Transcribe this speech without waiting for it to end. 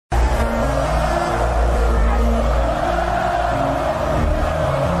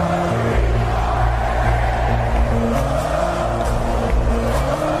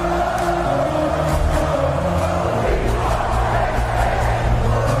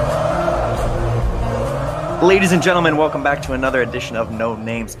Ladies and gentlemen, welcome back to another edition of No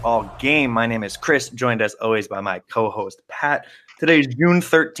Names All Game. My name is Chris, joined as always by my co-host Pat. Today is June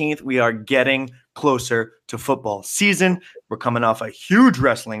 13th. We are getting closer to football season. We're coming off a huge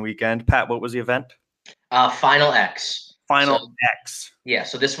wrestling weekend. Pat, what was the event? Final X. Final X. Yeah,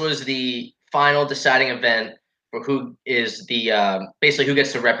 so this was the final deciding event for who is the basically who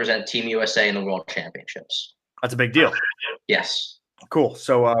gets to represent Team USA in the World Championships. That's a big deal. Yes. Cool.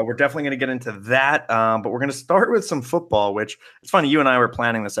 So we're definitely going to get into that, but we're going to start with some football, which it's funny. You and I were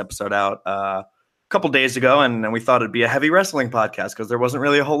planning this episode out a couple days ago, and we thought it'd be a heavy wrestling podcast because there wasn't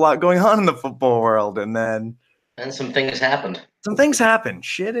really a whole lot going on in the football world. And then some things happened.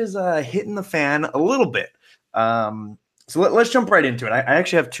 Shit is hitting the fan a little bit. So let's jump right into it. I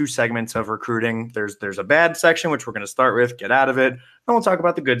actually have two segments of recruiting. There's a bad section, which we're going to start with, get out of it. And we'll talk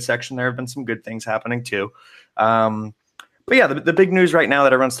about the good section. There have been some good things happening too. But yeah, the big news right now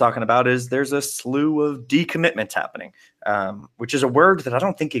that everyone's talking about is there's a slew of decommitments happening, which is a word that I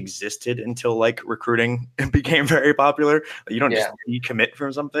don't think existed until like recruiting became very popular. You don't just decommit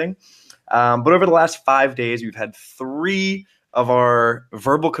from something. But over the last 5 days, we've had 3 of our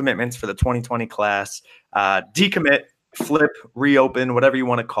verbal commitments for the 2020 class decommit, flip, reopen, whatever you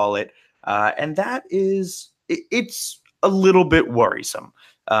want to call it. And that is, it's a little bit worrisome.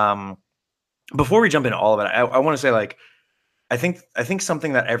 Before we jump into all of it, I want to say like, I think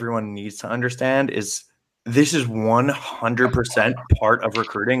something that everyone needs to understand is this is 100% part of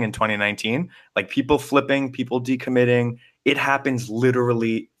recruiting in 2019. Like people flipping, people decommitting, it happens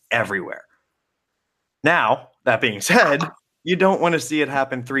literally everywhere. Now, that being said, you don't want to see it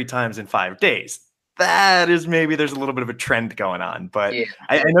happen 3 times in 5 days. That is maybe there's a little bit of a trend going on, but yeah.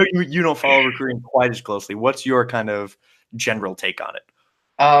 I know you don't follow recruiting quite as closely. What's your kind of general take on it?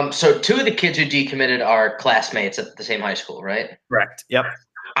 So 2 of the kids who decommitted are classmates at the same high school, right? Correct. Yep.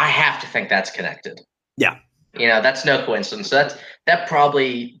 I have to think that's connected. Yeah. You know, that's no coincidence. So that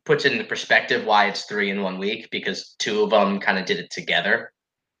probably puts it into perspective why it's 3 in 1 week, because 2 of them kind of did it together.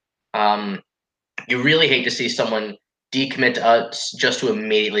 You really hate to see someone decommit to us just to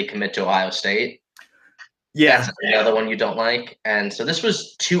immediately commit to Ohio State. Yeah. That's another one you don't like. And so this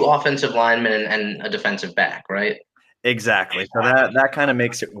was 2 offensive linemen and a defensive back, right? Exactly. So that kind of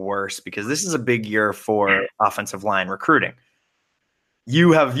makes it worse because this is a big year for offensive line recruiting.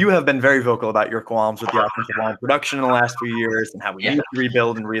 You have been very vocal about your qualms with the offensive line production in the last few years and how we need to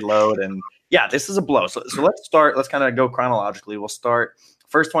rebuild and reload. And yeah, this is a blow. So let's start. Let's kind of go chronologically. We'll start.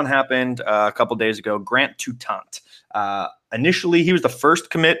 First one happened a couple days ago. Grant Toutant. Initially, he was the first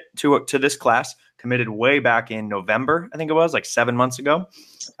commit to this class. Committed way back in November, I think it was, like 7 months ago.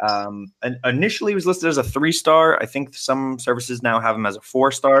 And initially, he was listed as a 3-star. I think some services now have him as a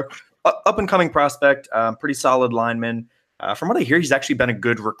 4-star. Up-and-coming prospect, pretty solid lineman. From what I hear, he's actually been a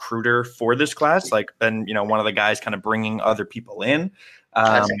good recruiter for this class, like been one of the guys kind of bringing other people in.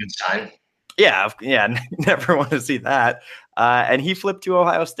 That's a good sign. Yeah, never want to see that. And he flipped to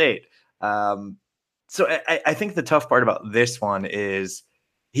Ohio State. So I think the tough part about this one is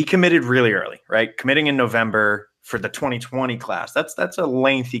he committed really early, right? Committing in November for the 2020 class. That's a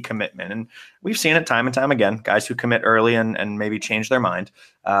lengthy commitment. And we've seen it time and time again, guys who commit early and maybe change their mind.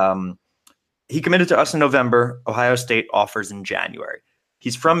 He committed to us in November. Ohio State offers in January.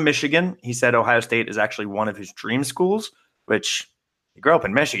 He's from Michigan. He said Ohio State is actually one of his dream schools, which he grew up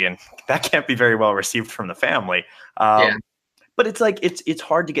in Michigan. That can't be very well received from the family. But it's like it's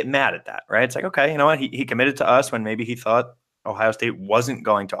hard to get mad at that, right? It's like, okay, you know what? He committed to us when maybe he thought Ohio State wasn't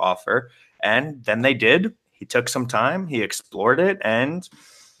going to offer, and then they did. He took some time, he explored it, and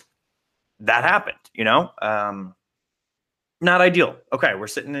that happened. Not ideal. Okay, we're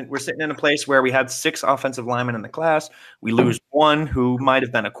sitting in a place where we had 6 offensive linemen in the class. We lose 1 who might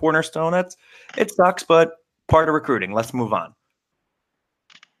have been a cornerstone. It sucks, but part of recruiting. Let's move on.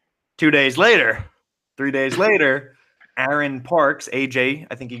 3 days later, Aaron Parks, AJ,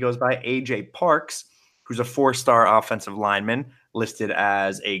 I think he goes by AJ Parks, who's a 4-star offensive lineman listed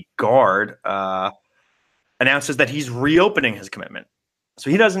as a guard, announces that he's reopening his commitment. So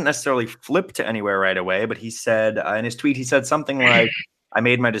he doesn't necessarily flip to anywhere right away, but he said in his tweet, he said something like, I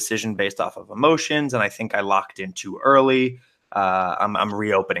made my decision based off of emotions, and I think I locked in too early. I'm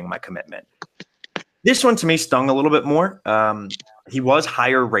reopening my commitment. This one to me stung a little bit more. He was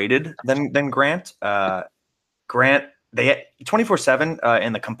higher rated than Grant. Grant, they had 24/7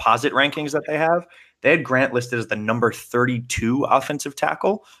 in the composite rankings that they have. They had Grant listed as the number 32 offensive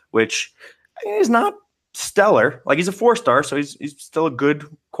tackle, which is not stellar. Like, he's a 4-star, so he's still a good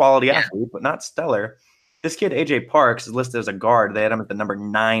quality athlete, but not stellar. This kid, AJ Parks, is listed as a guard. They had him at the number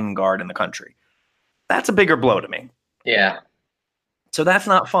 9 guard in the country. That's a bigger blow to me. Yeah. So that's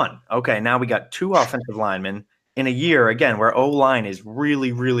not fun. Okay, now we got two offensive linemen in a year, again, where O-line is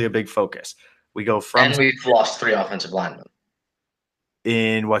really, really a big focus. We go from, And we've lost 3 offensive linemen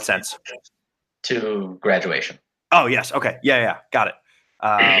in what sense? to graduation. Oh, yes. Okay. Yeah, yeah. Got it.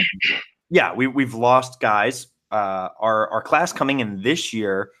 Um, yeah, we've lost guys. Our class coming in this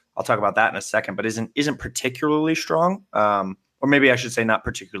year, I'll talk about that in a second, but isn't particularly strong. Or maybe I should say not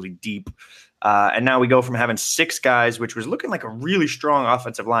particularly deep. And now we go from having 6 guys, which was looking like a really strong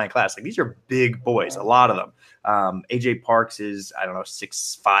offensive line class. Like these are big boys, a lot of them. AJ Parks is, I don't know,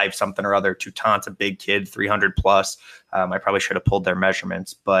 6'5", something or other. Toutan's a big kid, 300 plus. I probably should have pulled their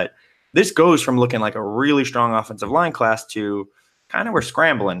measurements, but this goes from looking like a really strong offensive line class to kind of we're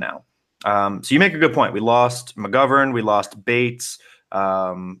scrambling now. So you make a good point. We lost McGovern, we lost Bates.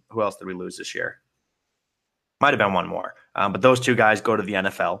 Who else did we lose this year? Might have been one more, but those 2 guys go to the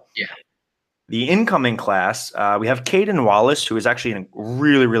NFL. Yeah. The incoming class, we have Caden Wallace, who is actually a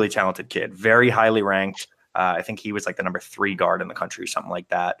really, really talented kid, very highly ranked. I think he was like the number 3 guard in the country, something like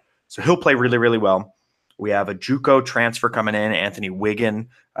that. So he'll play really, really well. We have a JUCO transfer coming in, Anthony Wiggin,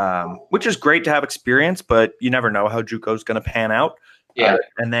 which is great to have experience, but you never know how JUCO is going to pan out. Yeah.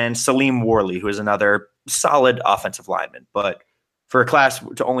 And then Salim Worley, who is another solid offensive lineman. But for a class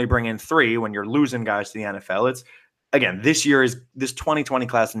to only bring in 3 when you're losing guys to the NFL, it's again, this 2020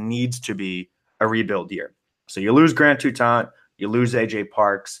 class needs to be a rebuild year. So you lose Grant Toutant, you lose AJ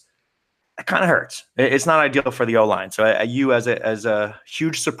Parks. It kind of hurts. It's not ideal for the O-line. So you as a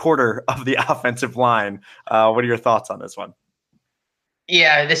huge supporter of the offensive line, what are your thoughts on this one?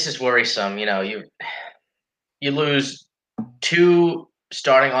 Yeah, this is worrisome. You lose 2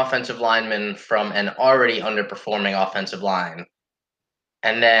 starting offensive linemen from an already underperforming offensive line.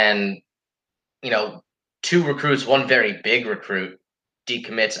 And then, 2 recruits, one very big recruit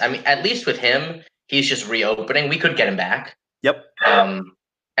decommits. I mean, at least with him, he's just reopening. We could get him back. Yep.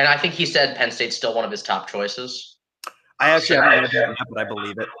 And I think he said Penn State's still one of his top choices. I actually haven't read that yet, but I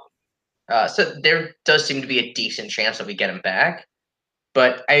believe it. So there does seem to be a decent chance that we get him back.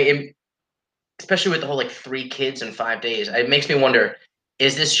 But especially with the whole 3 kids in 5 days, it makes me wonder,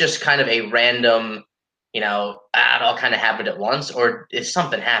 is this just kind of a random, it all kind of happened at once, or is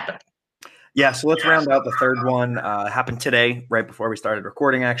something happening? Yeah, so let's round out the third one. Happened today, right before we started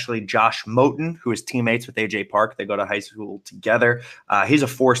recording, actually. Josh Moten, who is teammates with AJ Park. They go to high school together. He's a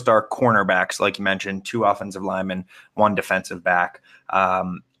 4-star cornerback, so like you mentioned, 2 offensive linemen, 1 defensive back.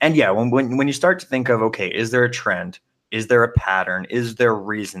 And yeah, when you start to think of, okay, is there a trend? Is there a pattern? Is there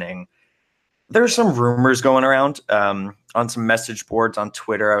reasoning? There's some rumors going around on some message boards on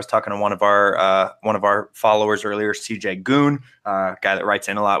Twitter. I was talking to one of our followers earlier, CJ Goon, guy that writes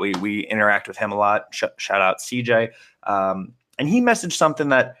in a lot. We interact with him a lot. Shout out CJ. And he messaged something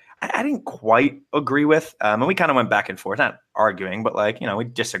that I didn't quite agree with. And we kind of went back and forth, not arguing, but we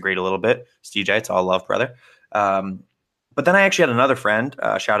disagreed a little bit. CJ, it's all love, brother. But then I actually had another friend,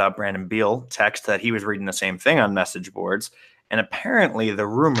 shout out Brandon Beal, text that he was reading the same thing on message boards. And apparently the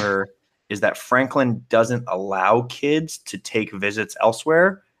rumor is that Franklin doesn't allow kids to take visits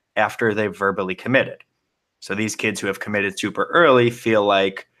elsewhere after they've verbally committed. So these kids who have committed super early feel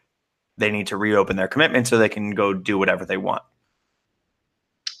like they need to reopen their commitment so they can go do whatever they want.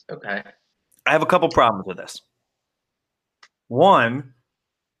 Okay. I have a couple problems with this. One,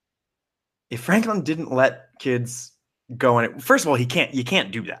 if Franklin didn't let kids go in it, first of all, you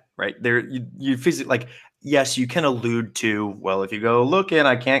can't do that, right? You physically, yes, you can allude to, well, if you go looking,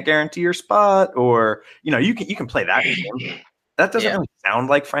 I can't guarantee your spot, or you can play that game. That doesn't really sound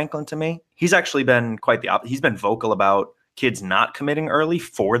like Franklin to me. He's actually been quite the opposite. He's been vocal about kids not committing early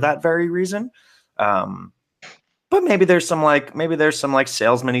for that very reason. But maybe there's some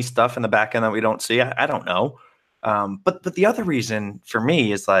salesman-y stuff in the back end that we don't see. I don't know. But the other reason for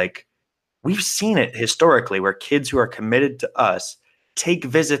me is we've seen it historically where kids who are committed to us take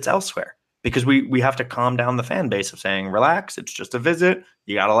visits elsewhere because we have to calm down the fan base of saying, relax, it's just a visit.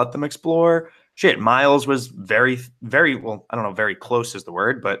 You got to let them explore. Shit, Miles was very, very, well, I don't know, very close is the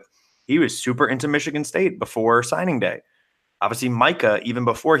word, but he was super into Michigan State before signing day. Obviously, Micah, even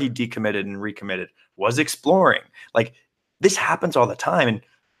before he decommitted and recommitted, was exploring. This happens all the time. And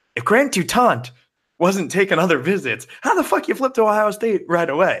if Grant Toutant wasn't taking other visits, how the fuck you flip to Ohio State right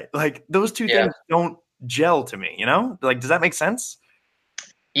away? Those two things don't gel to me, does that make sense?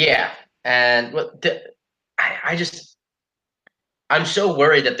 Yeah. And I'm so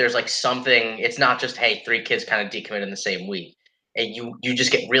worried that there's something, it's not just, hey, 3 kids kind of decommit in the same week. And you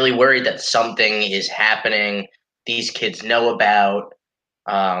just get really worried that something is happening these kids know about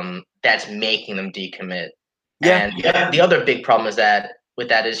that's making them decommit. Yeah. And the other big problem is that with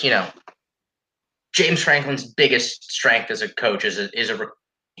that is, James Franklin's biggest strength as a coach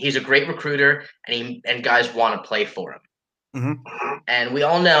he's a great recruiter, and guys want to play for him. Mm-hmm. And we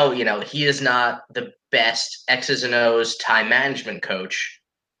all know, he is not the best X's and O's time management coach.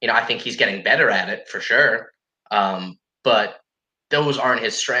 I think he's getting better at it for sure. But those aren't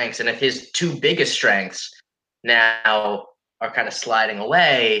his strengths. And if his two biggest strengths now are kind of sliding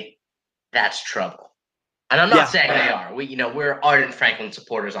away, that's trouble. And I'm not Yeah, saying they are. We're ardent Franklin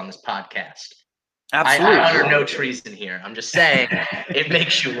supporters on this podcast. absolutely. I utter no treason here. I'm just saying it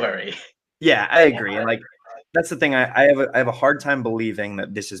makes you worry. Yeah, I agree. And like that's the thing. I have a hard time believing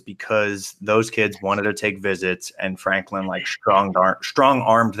that this is because those kids wanted to take visits and Franklin like strong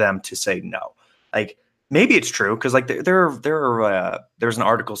armed them to say no. Like maybe it's true because like there's an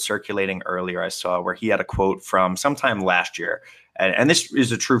article circulating earlier I saw where he had a quote from sometime last year, and this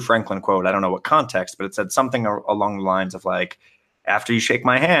is a true Franklin quote. I don't know what context, but it said something along the lines of like, "After you shake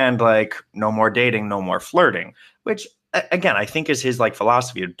my hand, like no more dating, no more flirting," which again, I think is his like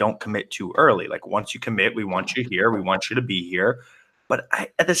philosophy of don't commit too early. Like once you commit, we want you here, we want you to be here. But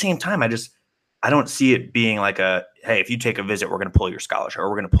at the same time, I don't see it being like a hey, if you take a visit, we're going to pull your scholarship or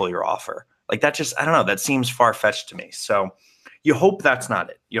we're going to pull your offer. Like that just I don't know. That seems far fetched to me. So you hope that's not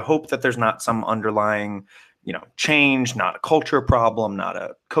it. You hope that there's not some underlying change, not a culture problem, not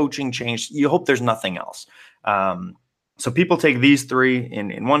a coaching change. You hope there's nothing else. So people take these three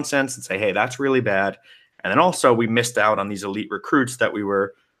in one sense and say, hey, that's really bad. And then also we missed out on these elite recruits that we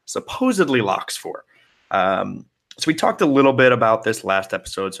were supposedly locks for. So we talked a little bit about this last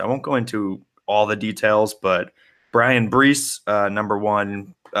episode, so I won't go into all the details, but Brian Brees, number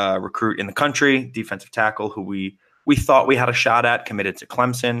one recruit in the country, defensive tackle, who we thought we had a shot at, committed to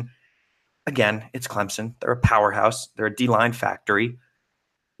Clemson. Again, it's Clemson. They're a powerhouse. They're a D-line factory.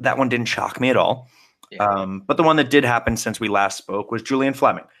 That one didn't shock me at all. Yeah. But the one that did happen since we last spoke was Julian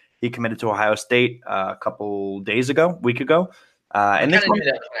Fleming. He committed to Ohio State a week ago. And this one, knew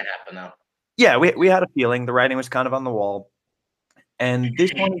that was going to happen, though. Yeah, we had a feeling. The writing was kind of on the wall. And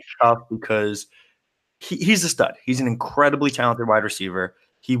this one is tough because he's a stud. He's an incredibly talented wide receiver.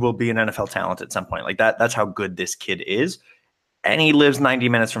 He will be an NFL talent at some point. Like that's how good this kid is. And he lives 90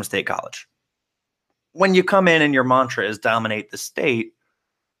 minutes from State College. When you come in and your mantra is dominate the state,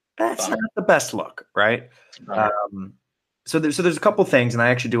 that's not the best look, right? So there's a couple things, and I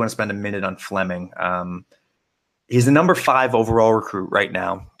actually do want to spend a minute on Fleming. He's the number 5 overall recruit right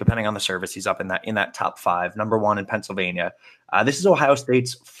now. Depending on the service, he's up in that top 5. Number 1 in Pennsylvania. This is Ohio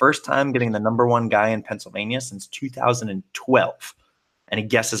State's first time getting the number 1 guy in Pennsylvania since 2012. Any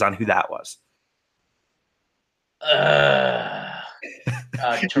guesses on who that was?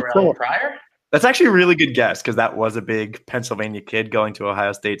 Terrell Pryor? That's actually a really good guess because that was a big Pennsylvania kid going to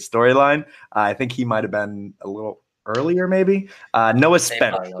Ohio State storyline. I think he might have been a little earlier, maybe. Noah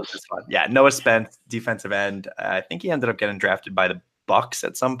Spence. Yeah, Noah Spence, defensive end. I think he ended up getting drafted by the Bucks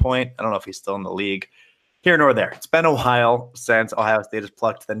at some point. I don't know if he's still in the league. Here nor there. It's been a while since Ohio State has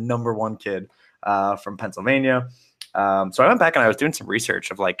plucked the number 1 kid from Pennsylvania. So I went back and I was doing some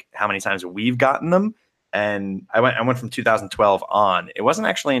research of like how many times we've gotten them. And I went from 2012 on. It wasn't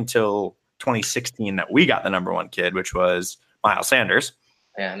actually until 2016 that we got the number 1 kid, which was Miles Sanders.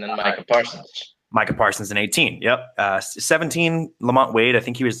 Yeah, and then Micah Parsons. Micah Parsons in 18. Yep. 17, Lamont Wade. I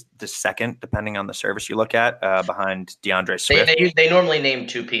think he was the second, depending on the service you look at, behind DeAndre Swift. They normally name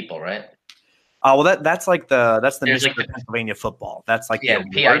 2 people, right? Oh, well, that's the Mr. Like Pennsylvania football. That's like the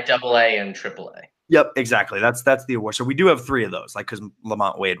PIAA and AAA. Yep, exactly. That's the award. So we do have 3 of those, like because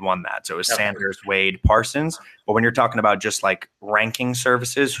Lamont Wade won that. So it was Sanders, Wade, Parsons. But when you're talking about just like ranking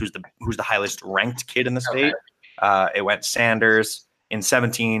services, who's the highest ranked kid in the state? It went Sanders. In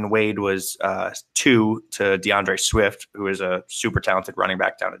 17, Wade was 2 to DeAndre Swift, who is a super talented running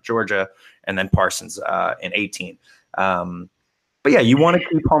back down at Georgia, and then Parsons in 18. But yeah, you want to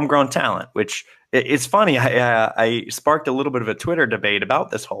keep homegrown talent, which it's funny. I sparked a little bit of a Twitter debate about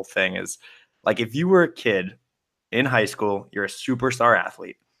this whole thing. Is like if you were a kid in high school, you're a superstar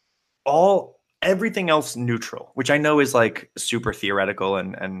athlete, everything else neutral, which I know is like super theoretical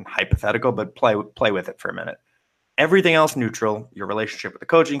and hypothetical, but play with it for a minute. Everything else neutral, your relationship with the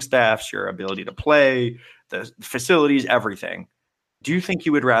coaching staffs, your ability to play, the facilities, everything. Do you think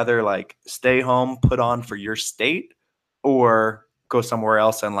you would rather like stay home, put on for your state, or go somewhere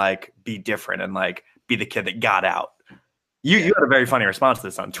else and like be different and like be the kid that got out? You had a very funny response to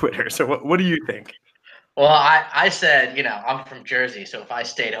this on Twitter. So what do you think? Well, I said, I'm from Jersey, so if I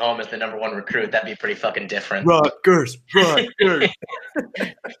stayed home as the number 1 recruit, that'd be pretty fucking different. Rutgers.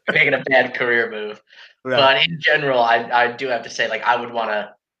 Making a bad career move. Yeah. But in general, I do have to say, like, I would want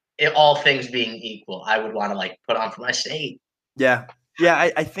to, all things being equal, I would want to, like, put on for my state. Yeah. Yeah,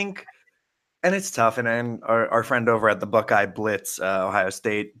 I think And it's tough. And our friend over at the Buckeye Blitz, Ohio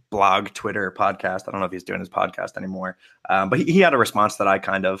State blog, Twitter, podcast, I don't know if he's doing his podcast anymore, but he had a response that I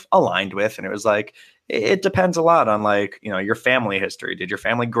kind of aligned with. And it was like, it depends a lot on like, your family history. Did your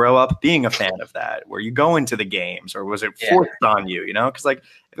family grow up being a fan of that? Were you going to the games or was it forced on you? Because like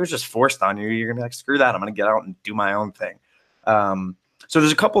if it was just forced on you, you're going to be like, screw that. I'm going to get out and do my own thing. So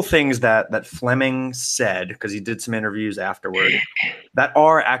there's a couple things that Fleming said, because he did some interviews afterward, that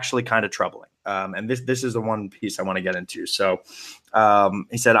are actually kind of troubling. And this is the one piece I want to get into. So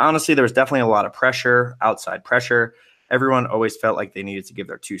he said, honestly, there was definitely a lot of pressure, outside pressure. Everyone always felt like they needed to give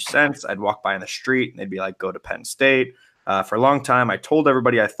their 2 cents. I'd walk by in the street and they'd be like, go to Penn State. For a long time, I told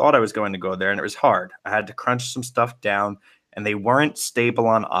everybody I thought I was going to go there, and it was hard. I had to crunch some stuff down, and they weren't stable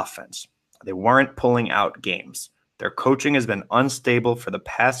on offense. They weren't pulling out games. Their coaching has been unstable for the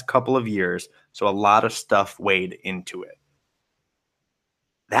past couple of years, so a lot of stuff weighed into it.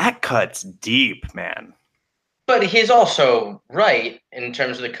 That cuts deep, man. But he's also right in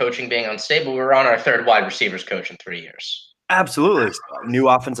terms of the coaching being unstable. We're on our third wide receivers coach in 3 years. Absolutely. New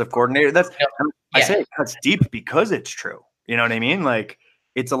offensive coordinator. I say Yeah. it cuts deep because it's true. You know what I mean? Like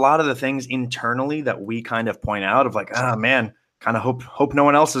it's a lot of the things internally that we kind of point out of like, oh man, kind of hope no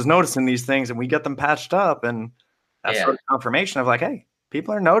one else is noticing these things and we get them patched up. And that's sort of confirmation of like, hey,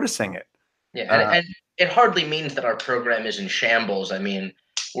 people are noticing it. Yeah, and it hardly means that our program is in shambles. I mean,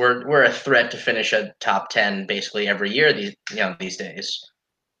 we're a threat to finish a top 10 basically every year these days.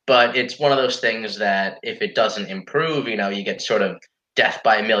 But it's one of those things that if it doesn't improve, you get sort of death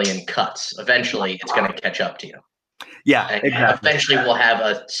by a million cuts. Eventually, it's going to catch up to you. Yeah, And exactly. eventually, we'll have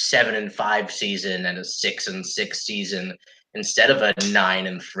a 7-5 season and a 6-6 season instead of a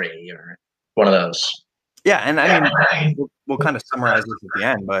 9-3 or one of those. Yeah, and I mean, we'll kind of summarize this at the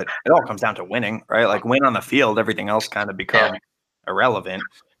end, but it all comes down to winning, right? Like win on the field, everything else kind of becomes irrelevant.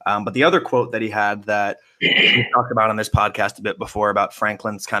 But the other quote that he had that we talked about on this podcast a bit before about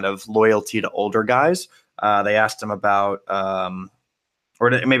Franklin's kind of loyalty to older guys, they asked him about, or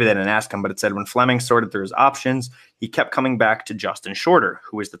maybe they didn't ask him, but it said when Fleming sorted through his options, he kept coming back to Justin Shorter,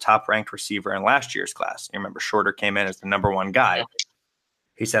 who was the top-ranked receiver in last year's class. You remember Shorter came in as the number one guy.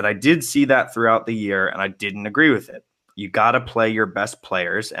 He said, I did see that throughout the year, and I didn't agree with it. You got to play your best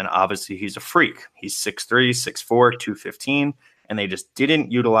players, and obviously he's a freak. He's 6'3", 6'4", 215, and they just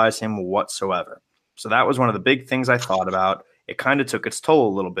didn't utilize him whatsoever. So that was one of the big things I thought about. It kind of took its toll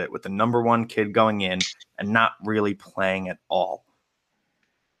a little bit with the number one kid going in and not really playing at all.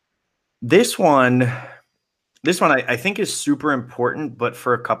 This one I think is super important, but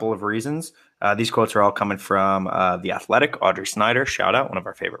for a couple of reasons. These quotes are all coming from The Athletic, Audrey Snyder, shout out, one of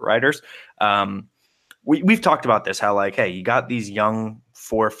our favorite writers. We've talked about this, how like, hey, you got these young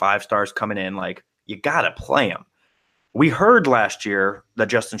 4 or 5 stars coming in, like you got to play them. We heard last year that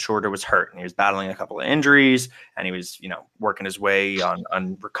Justin Shorter was hurt and he was battling a couple of injuries and he was, working his way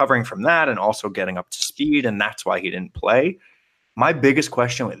on recovering from that and also getting up to speed. And that's why he didn't play. My biggest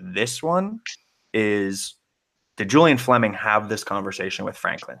question with this one is, did Julian Fleming have this conversation with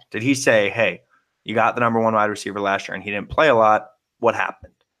Franklin? Did he say, hey, you got the number one wide receiver last year and he didn't play a lot. What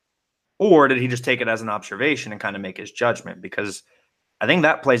happened? Or did he just take it as an observation and kind of make his judgment? Because I think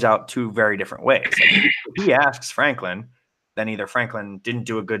that plays out 2 very different ways. Like if he asks Franklin, then either Franklin didn't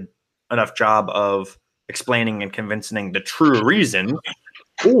do a good enough job of explaining and convincing the true reason,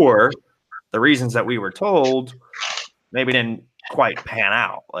 or the reasons that we were told maybe didn't quite pan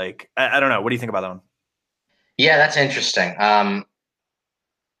out. Like, I don't know. What do you think about that one? Yeah, that's interesting. I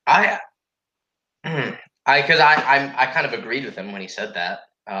kind of agreed with him when he said that.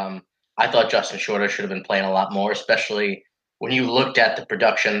 I thought Justin Shorter should have been playing a lot more, especially when you looked at the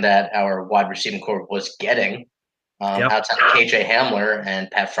production that our wide receiving corps was getting. Outside of KJ Hamler and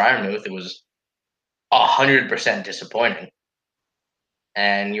Pat Fryermuth, it was 100% disappointing.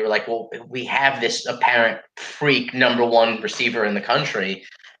 And you were like, well, we have this apparent freak number one receiver in the country.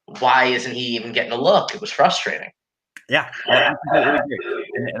 Why isn't he even getting a look? It was frustrating. Yeah, I completely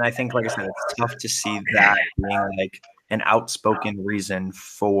agree. And I think, like I said, it's tough to see that being like an outspoken reason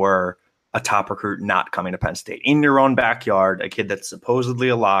for a top recruit not coming to Penn State in your own backyard, a kid that's supposedly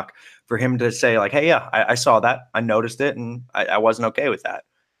a lock, for him to say like, hey, yeah, I saw that. I noticed it. And I wasn't okay with that.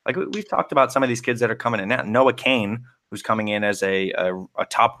 Like we've talked about some of these kids that are coming in now. Noah Kane, who's coming in as a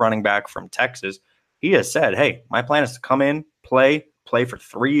top running back from Texas, he has said, hey, my plan is to come in, play for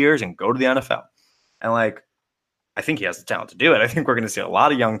 3 years and go to the NFL. And like, I think he has the talent to do it. I think we're going to see a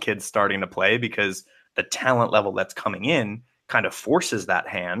lot of young kids starting to play because the talent level that's coming in kind of forces that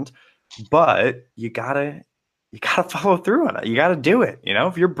hand. But you gotta follow through on it. You gotta do it.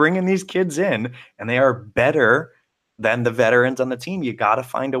 If you're bringing these kids in and they are better than the veterans on the team. You got to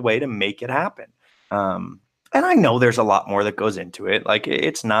find a way to make it happen. Um, and I know there's a lot more that goes into it. Like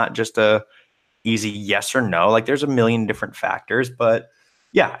it's not just a easy yes or no. Like there's a million different factors, but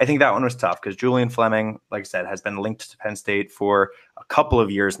yeah, I think that one was tough because Julian Fleming, like I said, has been linked to Penn State for a couple of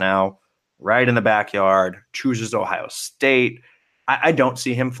years now, right in the backyard, chooses Ohio State. I don't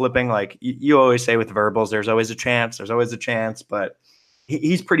see him flipping. Like you always say with verbals, there's always a chance, but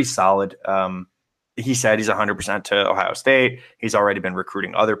he's pretty solid. He said he's 100% to Ohio State. He's already been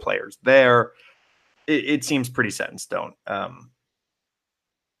recruiting other players there. It seems pretty set in stone.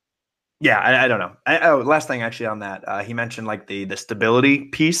 Yeah, I don't know. Last thing actually on that, he mentioned like the stability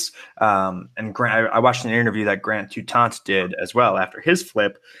piece. And Grant, I watched an interview that Grant Toutant did as well after his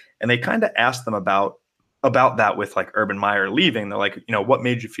flip, and they kind of asked them about that with like Urban Meyer leaving. They're like, what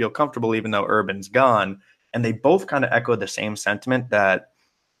made you feel comfortable even though Urban's gone? And they both kind of echoed the same sentiment that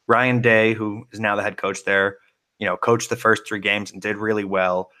Ryan Day, who is now the head coach there, coached the first 3 games and did really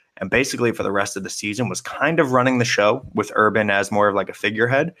well. And basically for the rest of the season was kind of running the show with Urban as more of like a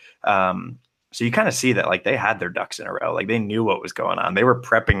figurehead. So you kind of see that like they had their ducks in a row. Like they knew what was going on. They were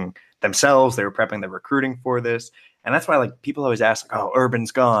prepping themselves. They were prepping the recruiting for this. And that's why like people always ask, oh,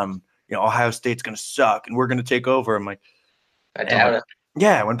 Urban's gone. Ohio State's going to suck and we're going to take over. I'm like, I doubt it.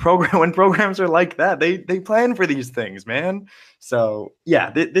 yeah, when programs are like that, they plan for these things, man. So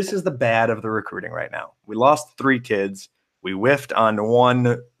yeah, this is the bad of the recruiting right now. We lost 3 kids. We whiffed on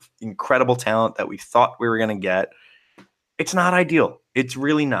one incredible talent that we thought we were going to get. It's not ideal. It's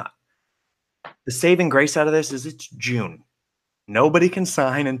really not. The saving grace out of this is it's June. Nobody can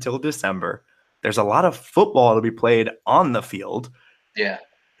sign until December. There's a lot of football to be played on the field. Yeah.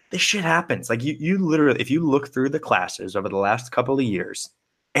 This shit happens. Like you literally, if you look through the classes over the last couple of years,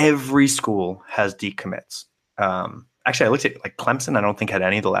 every school has decommits. Actually, I looked at like Clemson. I don't think had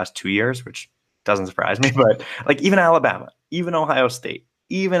any the last 2 years, which doesn't surprise me. But like even Alabama, even Ohio State,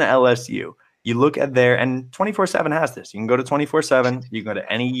 even LSU, you look at there, and 24/7 has this. You can go to 24/7. You can go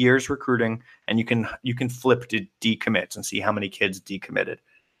to any year's recruiting, and you can flip to decommits and see how many kids decommitted.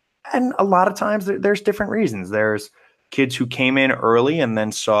 And a lot of times there's different reasons. There's kids who came in early and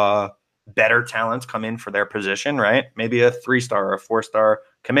then saw better talents come in for their position, right? Maybe a 3-star or a 4-star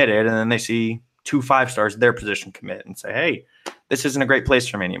committed, and then they see 2 5-stars their position commit and say, hey, this isn't a great place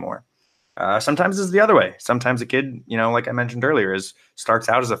for me anymore. Sometimes it's the other way. Sometimes a kid, like I mentioned earlier, starts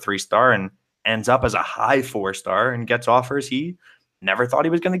out as a 3-star and ends up as a high 4-star and gets offers he never thought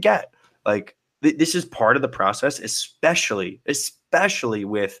he was going to get. Like this is part of the process, especially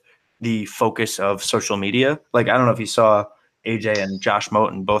with the focus of social media. Like, I don't know if you saw AJ and Josh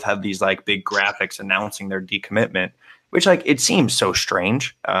Moten both have these like big graphics announcing their decommitment, which like, it seems so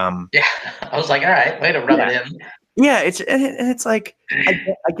strange. Yeah. I was like, all right, way to rub it in. Yeah. It's like,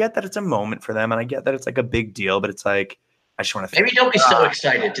 I get that it's a moment for them and I get that it's like a big deal, but it's like, I just want to maybe don't be so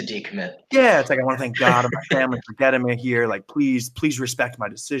excited to decommit. Yeah. It's like, I want to thank God and my family for getting me here. Like, please respect my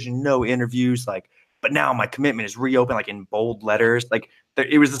decision. No interviews. Like, but now my commitment is reopened, like in bold letters. Like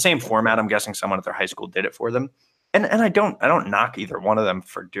it was the same format. I'm guessing someone at their high school did it for them. And I don't knock either one of them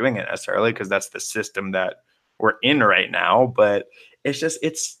for doing it necessarily because that's the system that we're in right now. But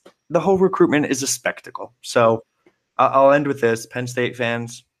it's the whole recruitment is a spectacle. So I'll end with this. Penn State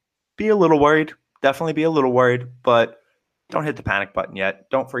fans, be a little worried. Definitely be a little worried, but don't hit the panic button yet.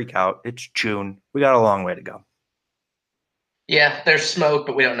 Don't freak out. It's June. We got a long way to go. Yeah, there's smoke,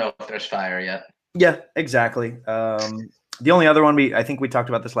 but we don't know if there's fire yet. Yeah, exactly. The only other one I think we talked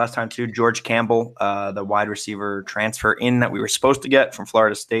about this last time too, George Campbell, the wide receiver transfer in that we were supposed to get from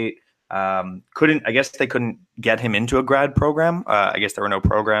Florida State. I guess they couldn't get him into a grad program. I guess there were no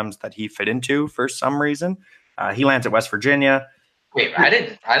programs that he fit into for some reason. He lands at West Virginia. Wait, I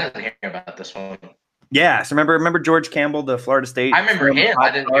didn't hear about this one. Yeah, so remember George Campbell, the Florida State. I remember him. I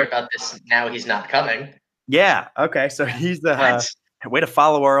didn't hear about this. Now he's not coming. Yeah. Okay. So he's the way to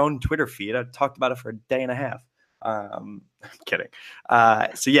follow our own Twitter feed. I talked about it for a day and a half. I'm kidding.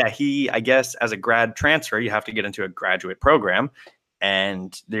 So yeah, I guess as a grad transfer, you have to get into a graduate program.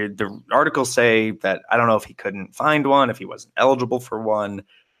 And the articles say that I don't know if he couldn't find one, if he wasn't eligible for one,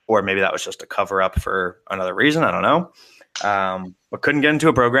 or maybe that was just a cover up for another reason. I don't know. But couldn't get into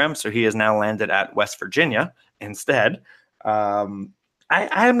a program. So he has now landed at West Virginia instead. I'm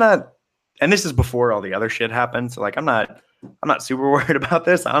not, and this is before all the other shit happened. So like, I'm not super worried about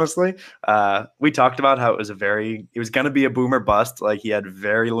this, honestly. We talked about how it was going to be a boomer bust. Like he had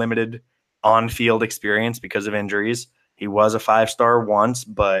very limited on-field experience because of injuries. He was a 5-star once,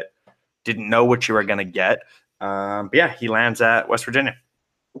 but didn't know what you were going to get. But yeah, he lands at West Virginia.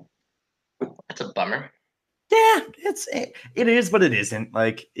 That's a bummer. Yeah, it is, but it isn't.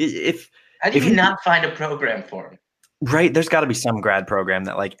 Like how do you not find a program for him? Right. There's got to be some grad program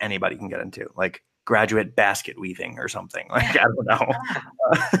that like anybody can get into, like graduate basket weaving or something. Like, I don't know.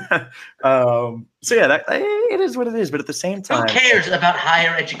 So yeah, it is what it is. But at the same Who time, cares about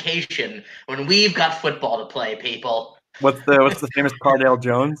higher education when we've got football to play, people? what's the famous Cardale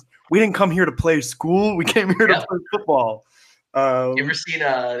Jones? We didn't come here to play school. We came here to Yep. play football. You ever seen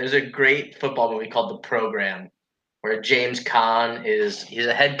there's a great football movie called The Program where James Caan he's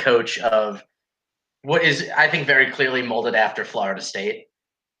a head coach of what is I think very clearly molded after Florida State.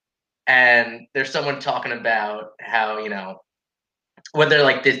 And there's someone talking about how, whether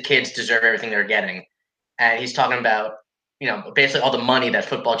like the kids deserve everything they're getting. And he's talking about, basically all the money that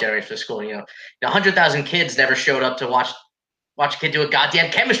football generates for school. 100,000 kids never showed up to watch a kid do a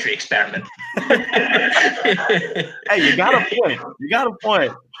goddamn chemistry experiment. Hey, you got a point. You got a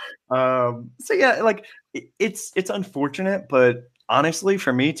point. So yeah, like it's unfortunate, but honestly,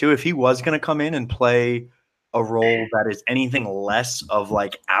 for me too, if he was going to come in and play a role that is anything less of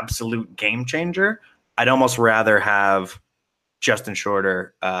like absolute game changer, I'd almost rather have Justin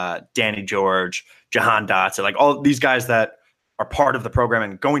Shorter, Danny George, Jahan Dotson, like all these guys that are part of the program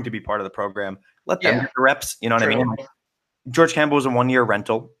and going to be part of the program. Let them get the reps. You know what I mean? George Campbell was a 1-year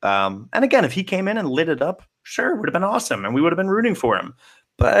rental. And again, if he came in and lit it up, sure, would have been awesome. And we would have been rooting for him.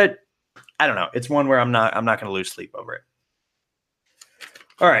 But I don't know. It's one where I'm not going to lose sleep over it.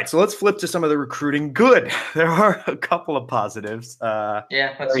 All right. So let's flip to some of the recruiting. Good. There are a couple of positives.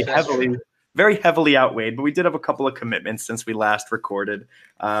 Very heavily outweighed, but we did have a couple of commitments since we last recorded.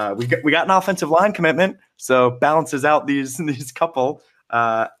 We got an offensive line commitment, so balances out these couple.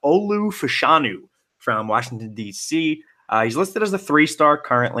 Olu Fashanu from Washington, D.C., he's listed as a 3-star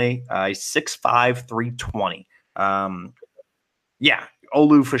currently. He's 6'5", 320. Yeah,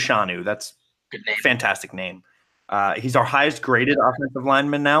 Olu Fashanu. That's a fantastic name. He's our highest graded offensive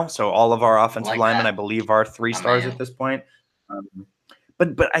lineman now. So all of our offensive linemen, I believe, are 3 stars at this point.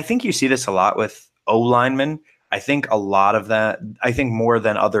 But I think you see this a lot with O linemen. I think a lot of that, I think more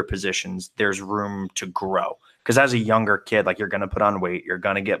than other positions, there's room to grow. Because as a younger kid, like you're going to put on weight, you're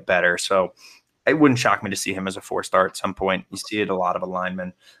going to get better. So it wouldn't shock me to see him as a 4-star at some point. You see it a lot of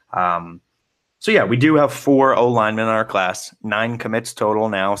linemen. So yeah, we do have 4 O linemen in our class, 9 commits total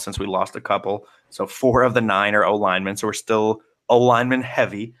now since we lost a couple. So 4 of the 9 are O linemen. So we're still O lineman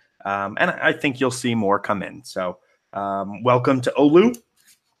heavy. And I think you'll see more come in. So welcome to Olu.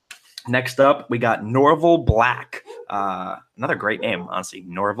 Next up, we got Norval Black. Another great name, honestly.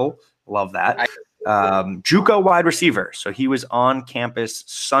 Norval. Love that. JUCO wide receiver. So he was on campus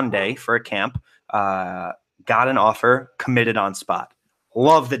Sunday for a camp. Got an offer, committed on spot.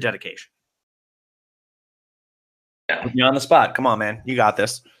 Love the dedication. Put me on the spot. Come on, man. You got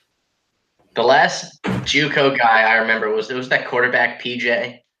this. The last JUCO guy I remember was that quarterback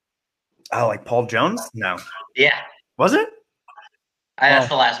PJ. Oh, like Paul Jones? No. Yeah. Was it? That's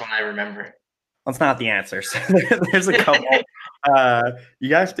the last one I remember. That's not the answer. So there's a couple.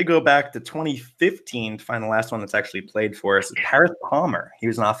 You have to go back to 2015 to find the last one that's actually played for us. Paris Palmer. He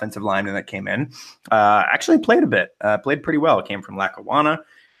was an offensive lineman that came in. Actually played a bit. Played pretty well. Came from Lackawanna.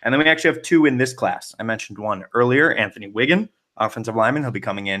 And then we actually have 2 in this class. I mentioned one earlier, Anthony Wiggin, offensive lineman. He'll be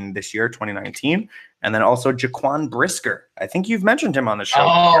coming in this year, 2019. And then also Jaquan Brisker. I think you've mentioned him on the show.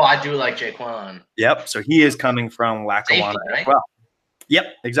 Oh, I do like Jaquan. Yep. So he is coming from Lackawanna as well. Yep,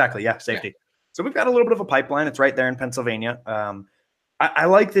 exactly. Yeah, safety. Yeah. So we've got a little bit of a pipeline. It's right there in Pennsylvania. I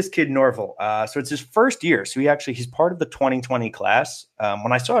like this kid Norval. So it's his first year. So he's part of the 2020 class.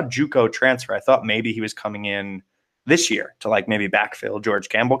 When I saw a JUCO transfer, I thought maybe he was coming in this year to like maybe backfill George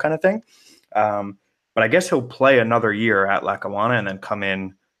Campbell kind of thing. But I guess he'll play another year at Lackawanna and then come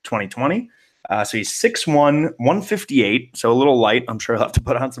in 2020. So he's 6'1", 158. So a little light. I'm sure he'll have to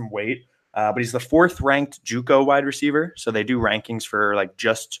put on some weight. But he's the 4th ranked JUCO wide receiver. So they do rankings for like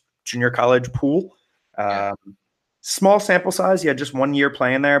just junior college pool. Small sample size. He had just 1 year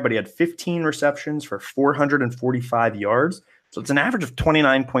playing there, but he had 15 receptions for 445 yards. So it's an average of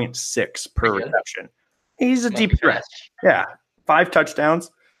 29.6 per reception. He's a deep threat. Yeah. 5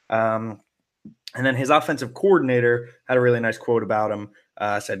 touchdowns. And then his offensive coordinator had a really nice quote about him.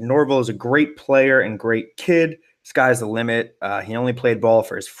 Said, Norval is a great player and great kid. Sky's the limit. He only played ball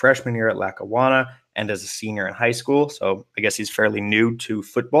for his freshman year at Lackawanna and as a senior in high school. So I guess he's fairly new to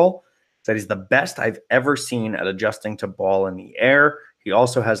football. Said he's the best I've ever seen at adjusting to ball in the air. He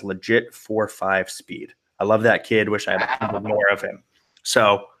also has legit 4.5 speed. I love that kid. Wish I had 100 more of him.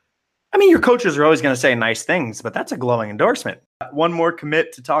 So, I mean, your coaches are always going to say nice things, but that's a glowing endorsement. One more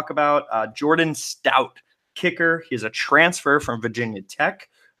commit to talk about. Jordan Stout, kicker. He's a transfer from Virginia Tech.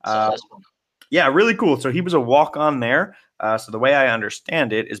 Yeah, really cool. So he was a walk-on there. So the way I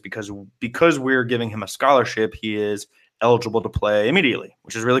understand it is because we're giving him a scholarship, he is eligible to play immediately,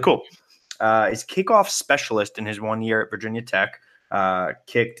 which is really cool. He's kickoff specialist in his 1 year at Virginia Tech.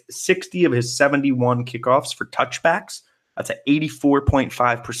 Kicked 60 of his 71 kickoffs for touchbacks. That's an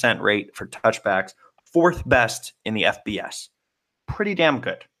 84.5% rate for touchbacks, fourth best in the FBS. Pretty damn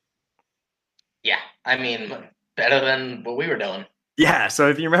good. Yeah, I mean, better than what we were doing. Yeah, so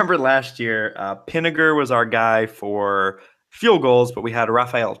if you remember last year, Pinniger was our guy for field goals, but we had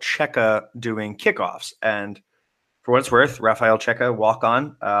Rafael Checa doing kickoffs. And for what it's worth, Rafael Checa, walk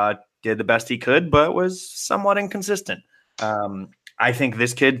on, did the best he could, but was somewhat inconsistent. I think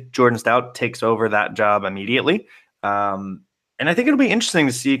this kid, Jordan Stout, takes over that job immediately. And I think it'll be interesting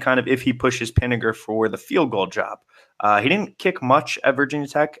to see kind of if he pushes Pinniger for the field goal job. He didn't kick much at Virginia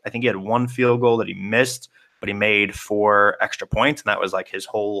Tech. I think he had one field goal that he missed, but he made 4 extra points, and that was like his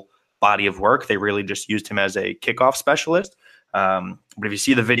whole body of work. They really just used him as a kickoff specialist. But if you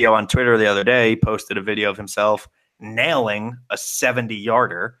see the video on Twitter the other day, he posted a video of himself nailing a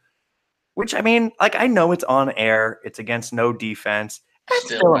 70-yarder, which, I mean, like, I know it's on air. It's against no defense. That's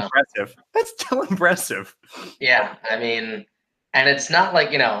still impressive. That's still impressive. Yeah, I mean, and it's not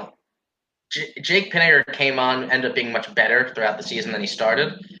like, Jake Pinniger came on, ended up being much better throughout the season than he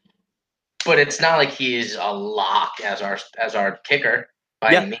started. But it's not like he's a lock as our kicker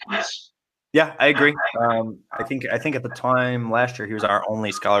by any means. Yeah, I agree. I think at the time last year he was our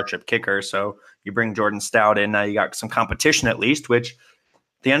only scholarship kicker. So you bring Jordan Stout in, now you got some competition at least. Which,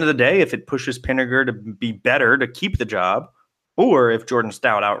 at the end of the day, if it pushes Pinniger to be better to keep the job, or if Jordan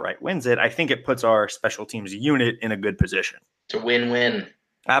Stout outright wins it, I think it puts our special teams unit in a good position. It's a win-win.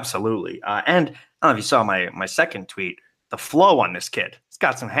 Absolutely. And I don't know if you saw my second tweet. The flow on this kid. He's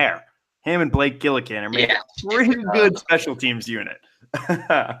got some hair. Him and Blake Gillikin are making a pretty good special teams unit. And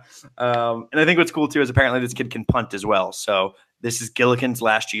I think what's cool, too, is apparently this kid can punt as well. So this is Gillikin's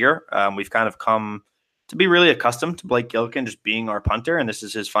last year. We've kind of come to be really accustomed to Blake Gillikin just being our punter, and this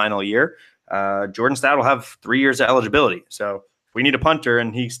is his final year. Jordan Stout will have 3 years of eligibility. So if we need a punter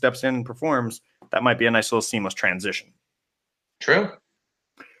and he steps in and performs, that might be a nice little seamless transition. True.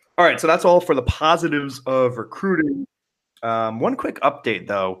 All right, so that's all for the positives of recruiting. One quick update,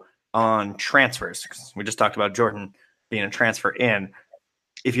 though, on transfers. We just talked about Jordan being a transfer in.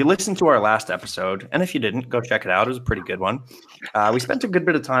 If you listened to our last episode, and if you didn't, go check it out. It was a pretty good one. We spent a good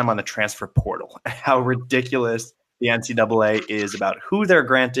bit of time on the transfer portal, how ridiculous the NCAA is about who they're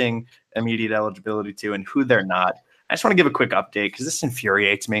granting immediate eligibility to and who they're not. I just want to give a quick update because this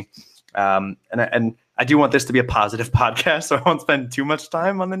infuriates me. And I do want this to be a positive podcast, so I won't spend too much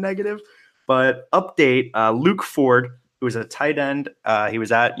time on the negative. But update, Luke Ford, who was a tight end. He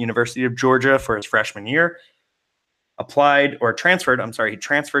was at University of Georgia for his freshman year. He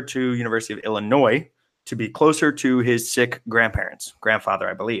transferred to University of Illinois to be closer to his sick grandfather,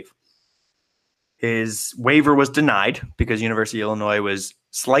 I believe. His waiver was denied because University of Illinois was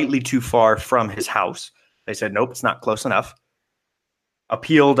slightly too far from his house. They said, nope, it's not close enough.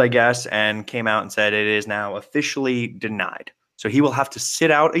 Appealed, I guess, and came out and said it is now officially denied. So he will have to sit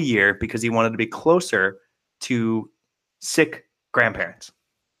out a year because he wanted to be closer to sick grandparents.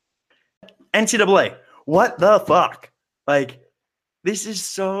 NCAA, what the fuck? Like, this is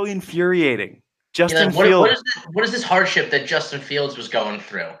so infuriating. Justin Fields. What is this hardship that Justin Fields was going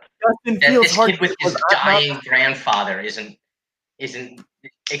through? Justin Fields, this kid with his dying grandfather isn't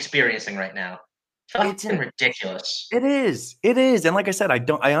experiencing right now. It's ridiculous. It is. And like I said,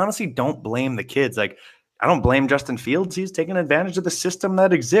 I honestly don't blame the kids. Like, I don't blame Justin Fields. He's taking advantage of the system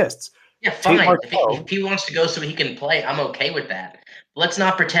that exists. Yeah, fine. If he wants to go so he can play, I'm okay with that. Let's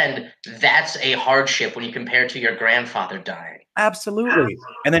not pretend that's a hardship when you compare it to your grandfather dying. Absolutely.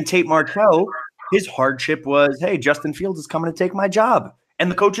 And then Tate Martell, his hardship was, hey, Justin Fields is coming to take my job.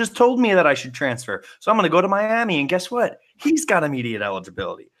 And the coaches told me that I should transfer. So I'm going to go to Miami. And guess what? He's got immediate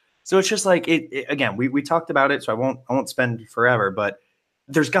eligibility. So it's just like, again, we talked about it, so I won't spend forever, but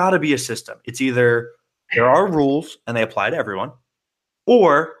there's got to be a system. It's either there are rules and they apply to everyone,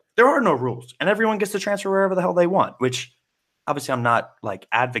 or there are no rules and everyone gets to transfer wherever the hell they want, which obviously I'm not like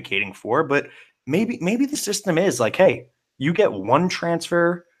advocating for, but maybe the system is like, hey, you get one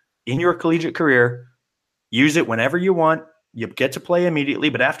transfer in your collegiate career, use it whenever you want, you get to play immediately,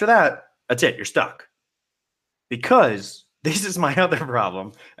 but after that, that's it, you're stuck. Because this is my other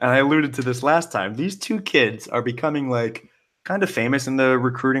problem, and I alluded to this last time. These two kids are becoming like kind of famous in the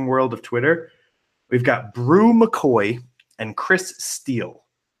recruiting world of Twitter. We've got Brew McCoy and Chris Steele,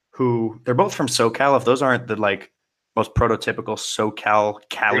 who they're both from SoCal. If those aren't the like most prototypical SoCal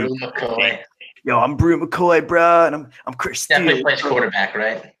Cali. Brew McCoy. Yo, I'm Brew McCoy, bro, and I'm Chris Steele. Definitely plays quarterback,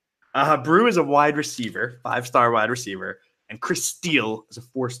 right? Brew is a wide receiver, 5-star wide receiver, and Chris Steele is a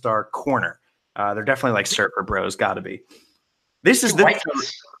 4-star corner. They're definitely like surfer bros, got to be. This is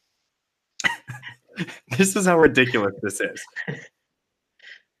this is how ridiculous this is.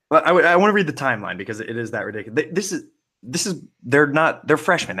 Well, I want to read the timeline because it is that ridiculous. They're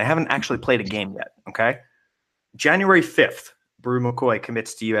freshmen. They haven't actually played a game yet. Okay. January 5th, Brew McCoy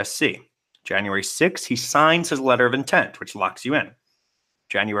commits to USC. January 6th, he signs his letter of intent, which locks you in.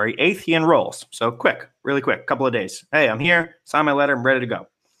 January 8th, he enrolls. So really quick, couple of days. Hey, I'm here, sign my letter, I'm ready to go.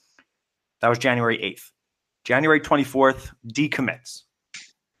 That was January 8th. January 24th, decommits.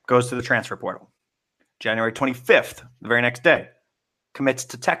 Goes to the transfer portal. January 25th, the very next day, commits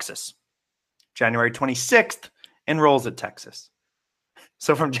to Texas. January 26th, enrolls at Texas.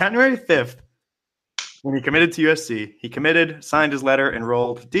 So from January 5th, when he committed to USC, he committed, signed his letter,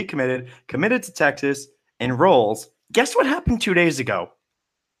 enrolled, decommitted, committed to Texas, enrolls. Guess what happened 2 days ago?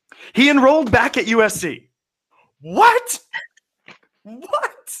 He enrolled back at USC. What? This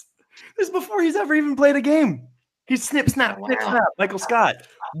is before he's ever even played a game. He's snip, snap, Michael Scott.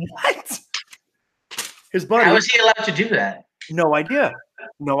 What? His buddy. How is he allowed to do that? No idea.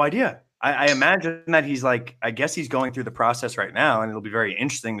 I imagine that he's like, I guess he's going through the process right now, and it'll be very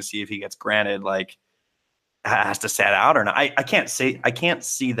interesting to see if he gets granted, like, has to sit out or not. I can't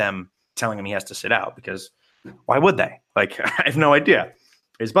see them telling him he has to sit out because why would they? Like, I have no idea.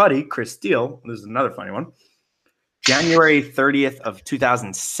 His buddy, Chris Steele, this is another funny one. January 30th of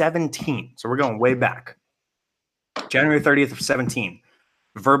 2017. So we're going way back. January 30th of 17.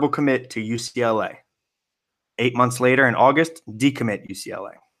 Verbal commit to UCLA. 8 months later in August, decommit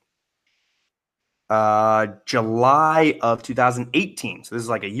UCLA. July of 2018. So this is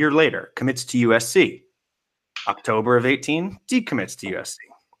like a year later. Commits to USC. October of 18, decommits to USC.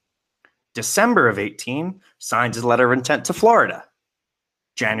 December of 18, signs his letter of intent to Florida.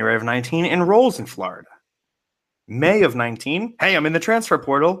 January of 19, enrolls in Florida. May of 19, hey, I'm in the transfer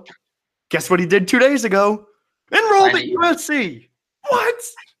portal. Guess what he did 2 days ago? Enrolled at USC. What?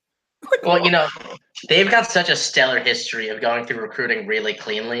 Well, they've got such a stellar history of going through recruiting really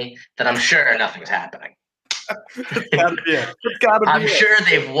cleanly that I'm sure nothing's happening. It's gotta be it. I'm sure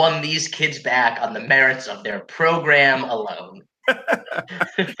they've won these kids back on the merits of their program alone.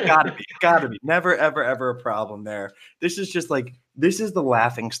 Gotta be. Never, ever a problem there. This is just like, this is the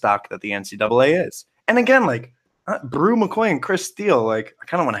laughing stock that the NCAA is. And again, like, Brew McCoy and Chris Steele, like, I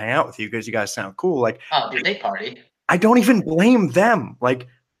kind of want to hang out with you because you guys sound cool. Like, oh, dude, they party. I don't even blame them. Like,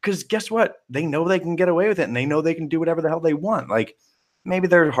 because guess what? They know they can get away with it, and they know they can do whatever the hell they want. Like, maybe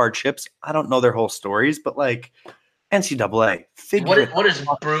there are hardships. I don't know their whole stories, but like, NCAA. What is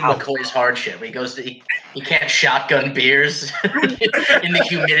Brew McCoy's hardship? He goes to he can't shotgun beers in the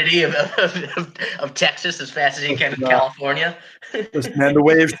humidity of Texas as fast as he can in California. Listen, man, the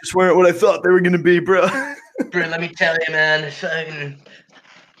waves just weren't what I thought they were going to be, bro. Bro, let me tell you, man. In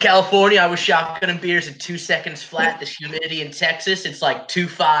California, I was shotgunning beers at 2 seconds flat. This humidity in Texas, it's like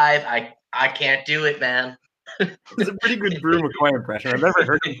 2.5. I can't do it, man. It's a pretty good Brew McCoy impression. I've never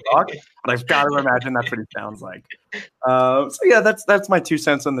heard him talk, but I've got to imagine that's what he sounds like. So yeah, that's my 2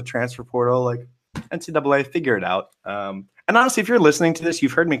 cents on the transfer portal. Like, NCAA, figure it out. And honestly, if you're listening to this,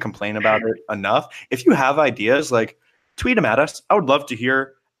 you've heard me complain about it enough. If you have ideas, like, tweet them at us. I would love to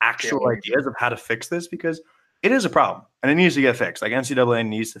hear actual ideas of how to fix this because it is a problem and it needs to get fixed. Like, NCAA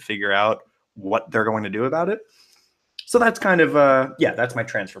needs to figure out what they're going to do about it. So that's kind of that's my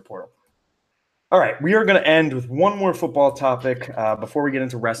transfer portal. All right, we are going to end with one more football topic before we get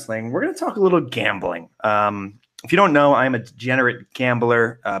into wrestling. We're going to talk a little gambling. If you don't know, I'm a degenerate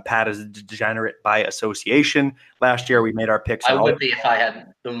gambler. Pat is a degenerate by association. Last year, we made our picks. I would be if I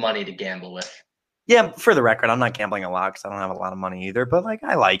had the money to gamble with. Yeah, for the record, I'm not gambling a lot because I don't have a lot of money either. But like,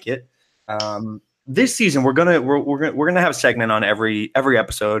 I like it. This season, we're gonna have a segment on every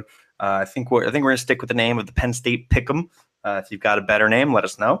episode. I think we're gonna stick with the name of the Penn State Pick'em. If you've got a better name, let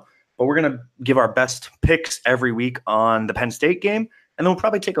us know. But we're going to give our best picks every week on the Penn State game. And then we'll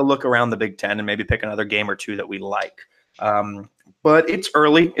probably take a look around the Big Ten and maybe pick another game or two that we like. But it's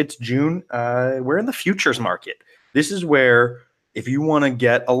early. It's June. We're in the futures market. This is where if you want to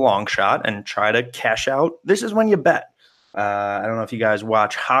get a long shot and try to cash out, this is when you bet. I don't know if you guys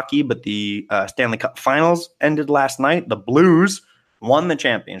watch hockey, but the Stanley Cup Finals ended last night. The Blues won the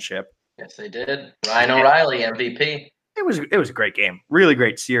championship. Yes, they did. Ryan O'Reilly, MVP. It was a great game, really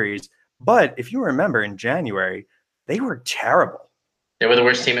great series. But if you remember, in January, they were terrible. They were the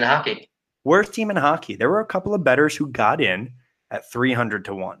worst team in hockey. Worst team in hockey. There were a couple of bettors who got in at 300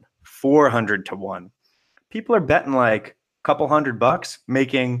 to 1, 400 to 1. People are betting like a couple $100,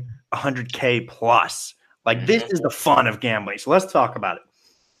 making $100K plus. Like, this is the fun of gambling. So let's talk about it.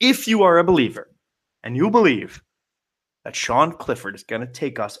 if you are a believer and you believe that Sean Clifford is going to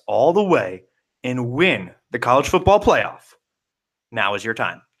take us all the way and win the college football playoff, now is your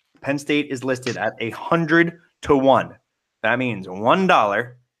time. Penn State is listed at 100 to 1. That means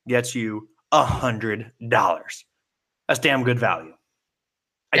 $1 gets you $100. That's damn good value.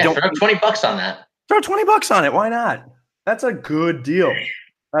 Throw $20 on that. Throw $20 on it. Why not? That's a good deal.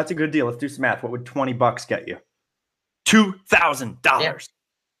 That's a good deal. Let's do some math. What would $20 get you? $2,000. Yeah.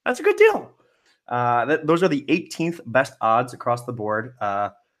 That's a good deal. Those are the 18th best odds across the board.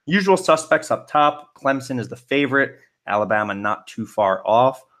 Usual suspects up top. Clemson is the favorite. Alabama not too far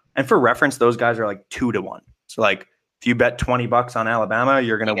off. And for reference, those guys are like 2 to 1. So like if you bet $20 on Alabama,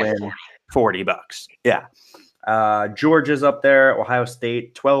 you're going to win $40. Yeah. Georgia's up there. Ohio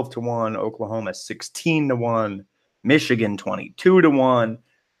State 12 to 1. Oklahoma 16 to 1. Michigan 22 to 1.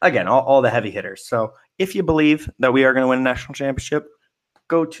 Again, all the heavy hitters. So if you believe that we are going to win a national championship,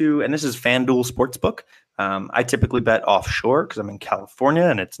 go to, and this is FanDuel Sportsbook. I typically bet offshore because I'm in California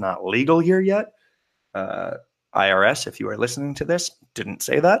and it's not legal here yet. IRS, if you are listening to this, didn't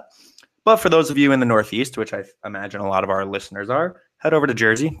say that. But for those of you in the Northeast, which I imagine a lot of our listeners are, head over to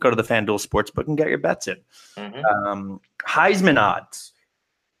Jersey, go to the FanDuel Sportsbook and get your bets in. Mm-hmm. Heisman odds.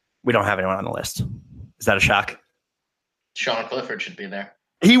 We don't have anyone on the list. Is that a shock? Sean Clifford should be there.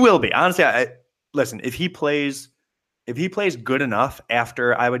 He will be. Honestly, listen, if he plays good enough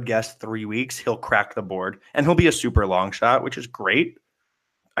after, I would guess, 3 weeks, he'll crack the board and he'll be a super long shot, which is great.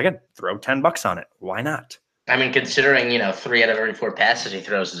 I could throw $10 on it. Why not? I mean, considering, 3 out of every 4 passes he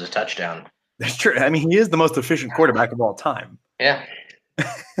throws is a touchdown. That's true. I mean, he is the most efficient quarterback of all time. Yeah.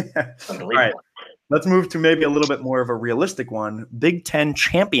 Unbelievable. All right. Let's move to maybe a little bit more of a realistic one. Big Ten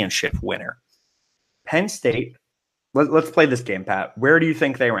championship winner. Penn State. Let's play this game, Pat. Where do you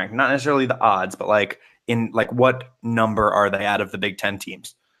think they rank? Not necessarily the odds, but what number are they out of the Big Ten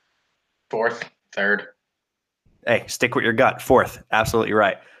teams? 4th, 3rd. Hey, stick with your gut. 4th. Absolutely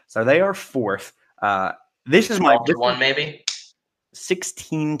right. So they are 4th. This is my 1 maybe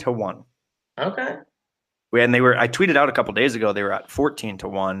 16 to 1. Okay. And I tweeted out a couple days ago they were at 14 to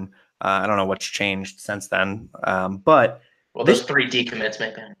 1. I don't know what's changed since then. But those 3 decommits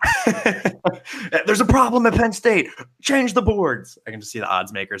make that. There's a problem at Penn State. Change the boards. I can just see the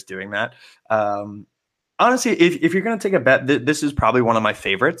odds makers doing that. Honestly, if you're going to take a bet, this is probably one of my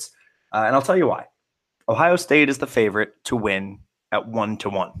favorites. And I'll tell you why. Ohio State is the favorite to win at 1 to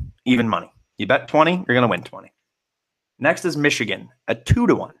 1, even money. You bet 20, you're going to win 20. Next is Michigan at 2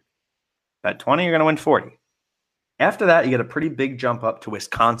 to 1. Bet 20, you're going to win 40. After that, you get a pretty big jump up to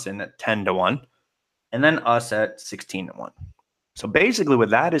Wisconsin at 10 to 1. And then us at 16 to 1. So basically what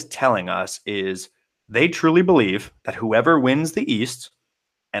that is telling us is they truly believe that whoever wins the East,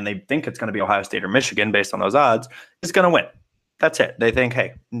 and they think it's going to be Ohio State or Michigan based on those odds, is going to win. That's it. They think,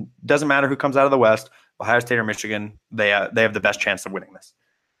 hey, doesn't matter who comes out of the West, Ohio State or Michigan, they have the best chance of winning this.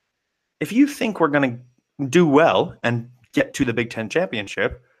 If you think we're going to do well and get to the Big Ten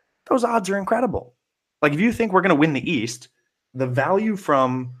championship, those odds are incredible. Like if you think we're going to win the East, the value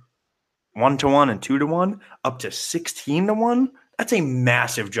from 1 to 1 and 2 to 1 up to 16 to 1, that's a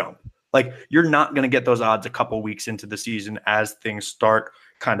massive jump. Like you're not going to get those odds a couple weeks into the season as things start,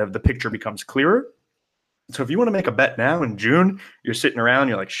 kind of the picture becomes clearer. So if you want to make a bet now in June, you're sitting around,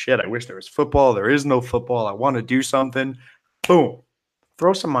 you're like, shit, I wish there was football. There is no football. I want to do something. Boom.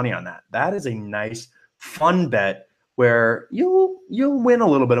 Throw some money on that. That is a nice, fun bet where you'll win a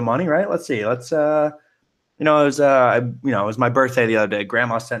little bit of money, right? Let's see. It was my birthday the other day.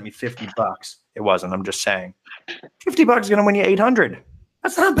 Grandma sent me $50. It wasn't. I'm just saying, $50 is going to win you 800.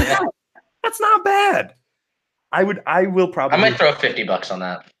 That's not bad. That's not bad. I might throw $50 on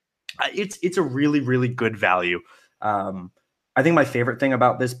that. It's a really, really good value. I think my favorite thing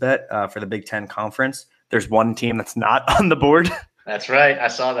about this bet for the Big Ten Conference, there's one team that's not on the board. That's right. I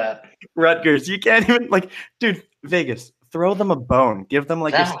saw that. Rutgers. You can't even dude, Vegas, throw them a bone. Give them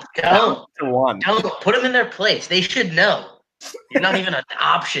don't put them in their place. They should know. You're not even an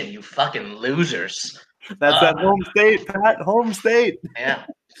option, you fucking losers. That's that home state, Pat. Home state. Yeah.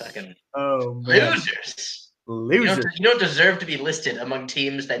 Fucking losers. You don't deserve to be listed among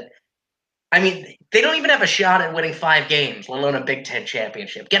teams that, they don't even have a shot at winning 5 games, let alone a Big Ten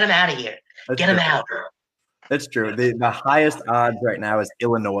championship. Get them out of here. Get them out. That's true. The highest odds right now is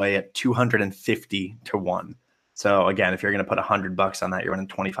Illinois at 250 to 1. So again, if you're going to put $100 on that, you're winning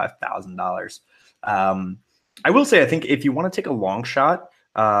 $25,000. I will say, I think if you want to take a long shot,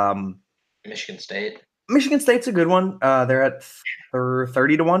 Michigan State's a good one. They're at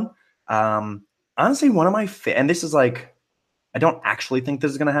 30 to 1. Honestly, one of my and this is I don't actually think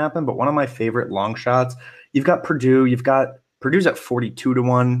this is going to happen, but one of my favorite long shots. You've got Purdue, you've got Purdue's at 42 to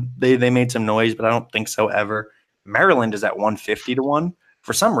 1. They made some noise, but I don't think so ever. Maryland is at 150 to 1.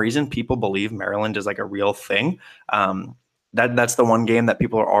 For some reason, people believe Maryland is like a real thing. That's the one game that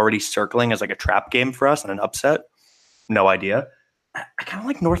people are already circling as like a trap game for us and an upset. No idea. I kind of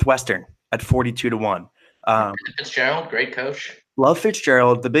like Northwestern at 42 to 1. Fitzgerald, great coach. Love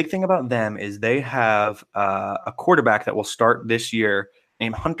Fitzgerald. The big thing about them is they have a quarterback that will start this year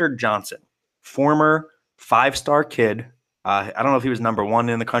named Hunter Johnson, former 5-star kid. I don't know if he was number 1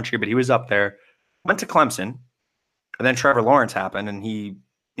 in the country, but he was up there. Went to Clemson, and then Trevor Lawrence happened, and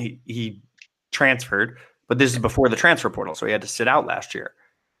he transferred. But this is before the transfer portal, so he had to sit out last year.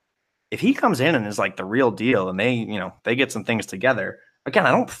 If he comes in and is like the real deal, and they get some things together. Again,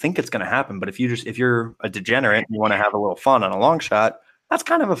 I don't think it's going to happen, but if you're a degenerate and you want to have a little fun on a long shot, that's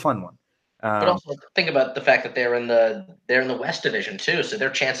kind of a fun one. But also think about the fact that they're in the West Division too, so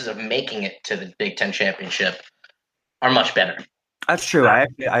their chances of making it to the Big Ten championship are much better. That's true. I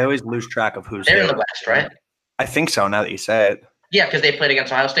always lose track of who's they're in the West, right? I think so. Now that you say it, yeah, because they played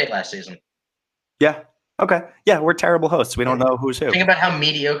against Ohio State last season. Yeah. Okay. Yeah, we're terrible hosts. We don't know who's who. Think about how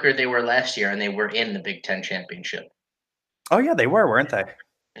mediocre they were last year, and they were in the Big Ten championship. Oh yeah, they were, weren't they?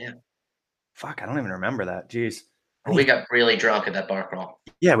 Yeah. Fuck, I don't even remember that. Jeez. We got really drunk at that bar crawl.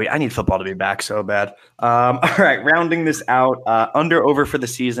 Yeah, I need football to be back so bad. All right, rounding this out, under over for the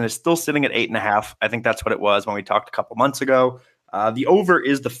season is still sitting at 8.5. I think that's what it was when we talked a couple months ago. The over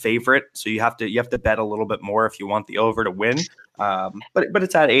is the favorite, so you have to bet a little bit more if you want the over to win. But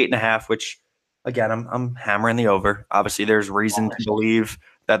it's at 8.5, which again I'm hammering the over. Obviously, there's reason to believe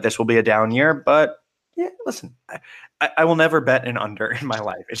that this will be a down year, but yeah, listen, I will never bet an under in my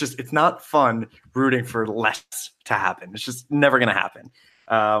life. It's not fun rooting for less to happen. It's just never going to happen.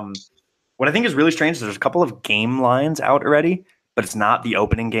 What I think is really strange is there's a couple of game lines out already, but it's not the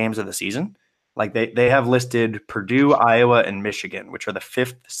opening games of the season. Like they have listed Purdue, Iowa, and Michigan, which are the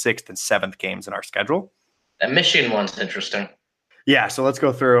 5th, 6th, and 7th games in our schedule. That Michigan one's interesting. Yeah, so let's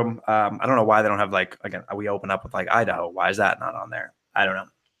go through them. I don't know why they don't have again, we open up with Idaho. Why is that not on there? I don't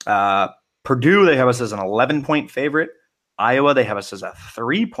know. Purdue, they have us as an 11-point favorite. Iowa, they have us as a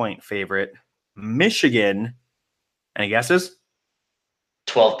 3-point favorite. Michigan, any guesses?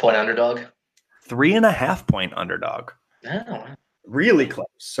 12-point underdog. 3.5-point underdog. Oh. Really close.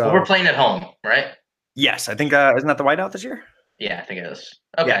 So we're playing at home, right? Yes, I think isn't that the whiteout this year? Yeah, I think it is.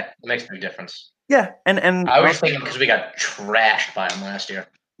 Okay, yeah. It makes a big difference. Yeah, and I was thinking because we got trashed by them last year.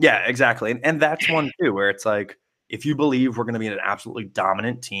 Yeah, exactly, and that's one too where it's like, if you believe we're going to be an absolutely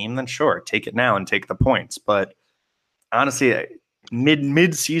dominant team, then sure, take it now and take the points. But honestly,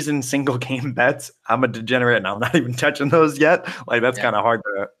 mid-season single game bets, I'm a degenerate and I'm not even touching those yet. That's kind of hard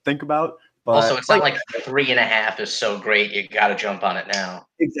to think about. But also, it's not like 3.5 is so great you got to jump on it now.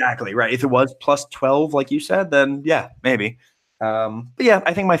 Exactly, right. If it was plus 12, like you said, then yeah, maybe. But yeah,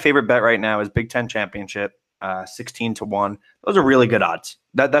 I think my favorite bet right now is Big Ten championship, 16 to 1. Those are really good odds.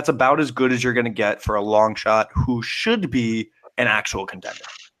 That's about as good as you're going to get for a long shot who should be an actual contender.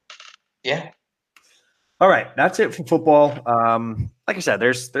 Yeah. All right, that's it for football. Like I said,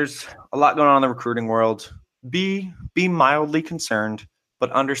 there's a lot going on in the recruiting world. Be mildly concerned,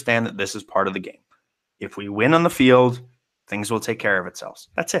 but understand that this is part of the game. If we win on the field, things will take care of itself.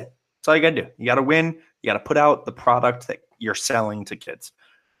 That's it. That's all you got to do. You got to win. You got to put out the product that you're selling to kids.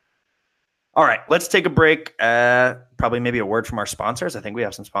 All right, let's take a break. Probably maybe a word from our sponsors. I think we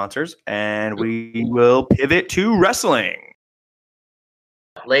have some sponsors, and we will pivot to wrestling.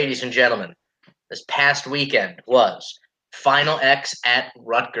 Ladies and gentlemen, this past weekend was Final X at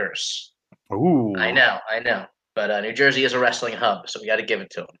Rutgers. Ooh. I know. But New Jersey is a wrestling hub, so we got to give it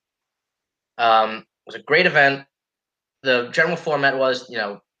to them. It was a great event. The general format was,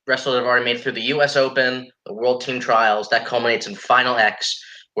 wrestlers have already made it through the U.S. Open, the World Team Trials. That culminates in Final X,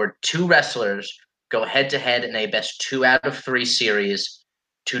 where 2 wrestlers go head-to-head in a best 2 out of 3 series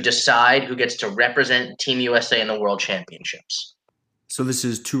to decide who gets to represent Team USA in the World Championships. So this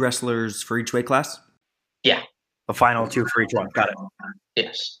is 2 wrestlers for each weight class? Yeah. A final 2 for each one. Got it.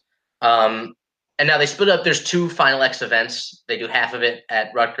 Yes. And now they split up. There's 2 Final X events. They do half of it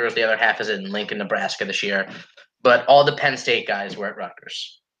at Rutgers. The other half is in Lincoln, Nebraska this year. But all the Penn State guys were at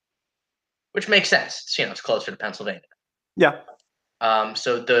Rutgers, which makes sense. It's closer to Pennsylvania. Yeah.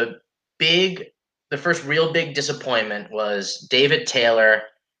 So the first real big disappointment was David Taylor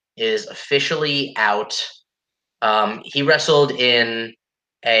is officially out. He wrestled in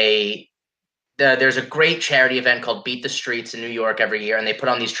there's a great charity event called Beat the Streets in New York every year, and they put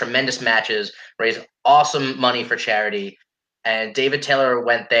on these tremendous matches, raise awesome money for charity. And David Taylor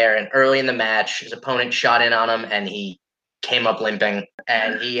went there, and early in the match, his opponent shot in on him, and he came up limping,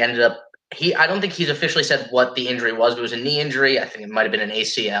 and he ended up I don't think he's officially said what the injury was, but it was a knee injury. I think it might have been an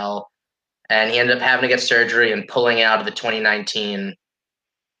ACL, and he ended up having to get surgery and pulling out of the 2019,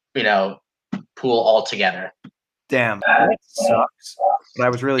 pool altogether. Damn, that sucks. But I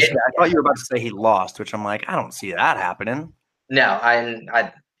was really scared. I thought you were about to say he lost, which I'm like, I don't see that happening. No,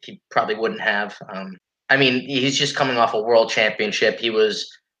 he probably wouldn't have. I mean, he's just coming off a world championship. He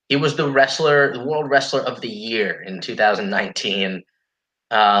was the world wrestler of the year in 2019.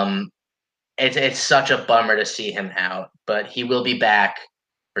 It's such a bummer to see him out, but he will be back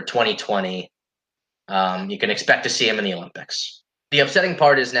for 2020. You can expect to see him in the Olympics. The upsetting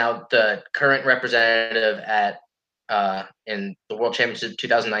part is now the current representative in the World Championship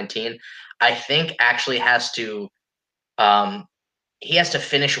 2019. I think actually has to he has to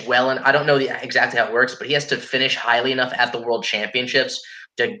finish well, and I don't know exactly how it works, but he has to finish highly enough at the World Championships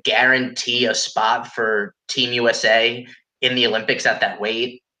to guarantee a spot for Team USA in the Olympics at that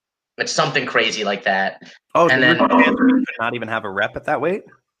weight. It's something crazy like that. Oh, And so then he could not even have a rep at that weight?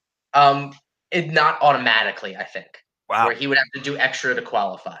 it not automatically, I think, Wow. where he would have to do extra to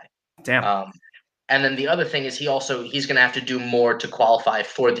qualify. Damn. And then the other thing is he's going to have to do more to qualify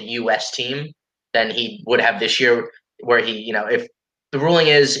for the U.S. team than he would have this year, where if the ruling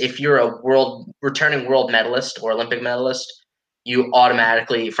is if you're a returning world medalist or Olympic medalist, you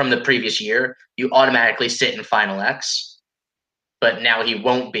automatically, from the previous year, you automatically sit in Final X. But now he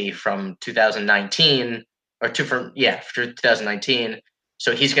won't be from 2019 for 2019.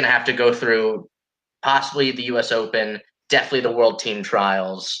 So he's going to have to go through possibly the U.S. Open, definitely the World Team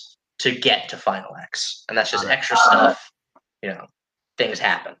Trials to get to Final X, and that's just extra stuff. Things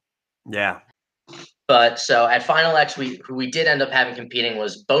happen. Yeah. But so at Final X, who we did end up having competing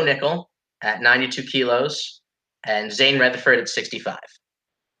was Bo Nickel at 92 kilos and Zane Rutherford at 65.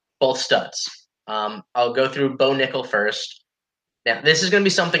 Both studs. I'll go through Bo Nickel first. Now, this is going to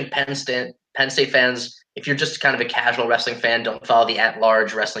be something Penn State fans, if you're just kind of a casual wrestling fan, don't follow the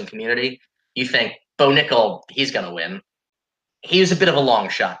at-large wrestling community, you think Bo Nickel, he's going to win. He was a bit of a long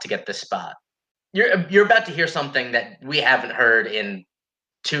shot to get this spot. You're about to hear something that we haven't heard in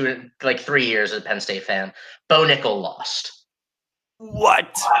 3 years as a Penn State fan. Bo Nickel lost.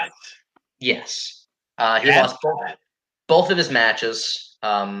 What? Yes. He lost both of his matches.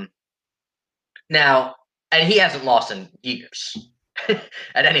 Now, and he hasn't lost in years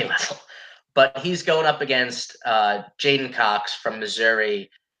at any level. But he's going up against Jaden Cox from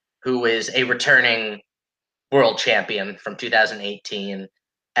Missouri, who is a returning world champion from 2018.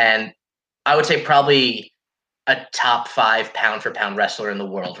 And I would say probably a top 5 pound-for-pound wrestler in the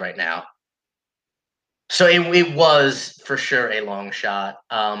world right now. So it was for sure a long shot.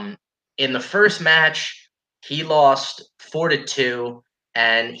 In the first match, he lost 4-2,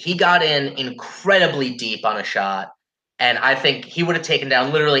 and he got in incredibly deep on a shot. And I think he would have taken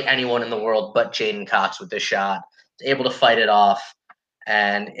down literally anyone in the world but Jaden Cox with this shot. Able to fight it off.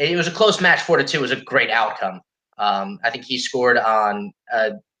 And it was a close match. 4-2 was a great outcome. I think he scored on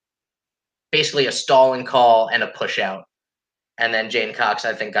basically a stalling call and a push out. And then Jaden Cox,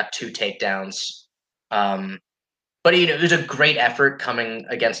 I think, got 2 takedowns. But it was a great effort coming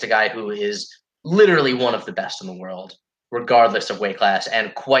against a guy who is literally one of the best in the world, regardless of weight class,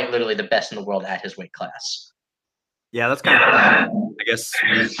 and quite literally the best in the world at his weight class. Yeah, that's kind of, I guess.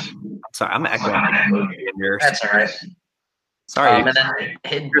 Sorry, I'm echoing in yours. That's all right. Sorry. And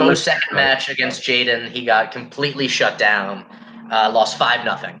then Bo's second match against Jaden, he got completely shut down, lost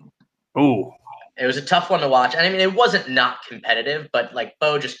 5-0. Ooh. It was a tough one to watch. And I mean, it wasn't not competitive, but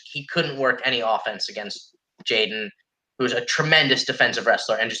Bo he couldn't work any offense against Jaden, who's a tremendous defensive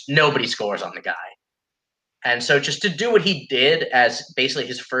wrestler, and just nobody scores on the guy. And so just to do what he did as basically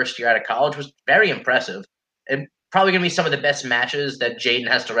his first year out of college was very impressive. And probably going to be some of the best matches that Jaden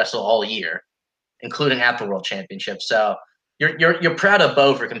has to wrestle all year, including at the World Championship. So you're proud of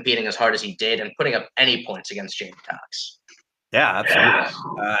Bo for competing as hard as he did and putting up any points against Jaden Cox. Yeah,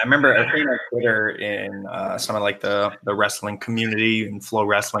 absolutely. I remember I think on Twitter in some of the wrestling community and Flow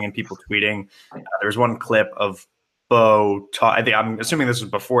Wrestling and people tweeting. There was one clip of Bo. I'm assuming this was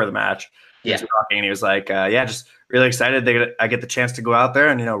before the match. He was talking and he was like, "Yeah, just really excited. I get the chance to go out there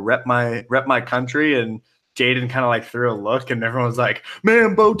and rep my country." And Jaden kind of threw a look, and everyone was like,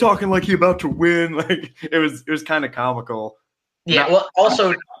 "Man, Bo talking like he about to win." Like it was kind of comical. Yeah. Well,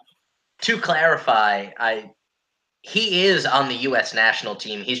 also to clarify, he is on the U.S. national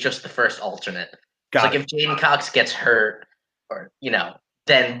team. He's just the first alternate. It's if Jaden Cox gets hurt, or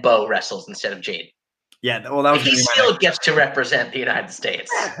then Bo wrestles instead of Jaden. Yeah, well, that was. He still gets to represent the United States.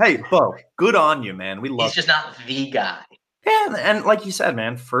 Hey, Bo, good on you, man. We love. He's just not the guy. Yeah, and like you said,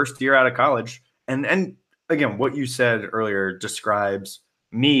 man, first year out of college, and again, what you said earlier describes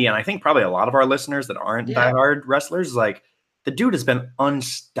me, and I think probably a lot of our listeners that aren't Yeah. diehard wrestlers, is like the dude has been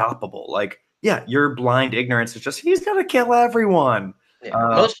unstoppable. Like, yeah, your blind ignorance is just he's gonna kill everyone. Yeah.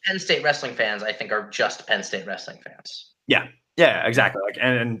 Most Penn State wrestling fans, I think, are just Penn State wrestling fans. Yeah, yeah, exactly. Like,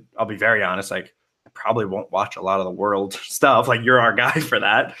 and I'll be very honest, like I probably won't watch a lot of the world stuff. Like you're our guy for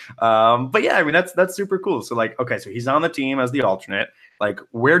that. But yeah, I mean that's super cool. So like, okay, so he's on the team as the alternate. Like,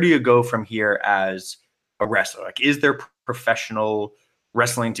 where do you go from here as a wrestler? Like, is there professional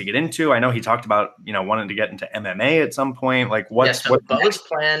wrestling to get into? I know he talked about wanting to get into MMA at some point. Like, So Bo's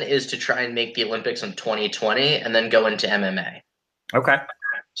plan is to try and make the Olympics in 2020 and then go into MMA. Okay.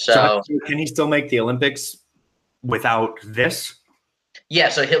 So can he still make the Olympics without this? Yeah,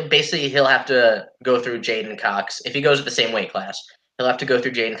 so he'll have to go through Jaden Cox. If he goes at the same weight class, he'll have to go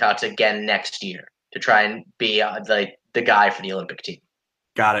through Jaden Cox again next year to try and be the guy for the Olympic team.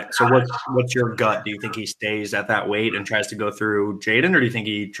 Got it. So what's your gut? Do you think he stays at that weight and tries to go through Jaden, or do you think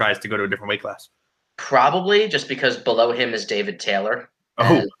he tries to go to a different weight class? Probably just because below him is David Taylor.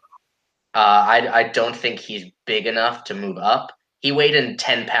 Oh. And, I don't think he's big enough to move up. He weighed in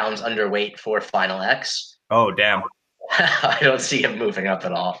 10 pounds underweight for Final X. Oh, damn. I don't see him moving up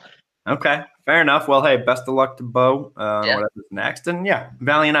at all. Okay, fair enough. Well, hey, best of luck to Bo. Whatever's next, and yeah,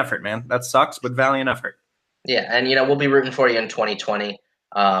 valiant effort, man. That sucks, but valiant effort. Yeah, and we'll be rooting for you in 2020.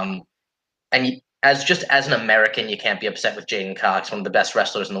 And as an American, you can't be upset with Jaden Cox, one of the best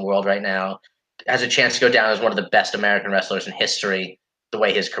wrestlers in the world right now. Has a chance to go down as one of the best American wrestlers in history, the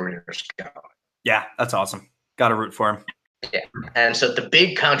way his career is going. Yeah, that's awesome. Got to root for him. Yeah, and so the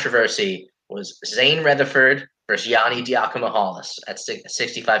big controversy was Zane Rutherford versus Yanni Diakomihalis at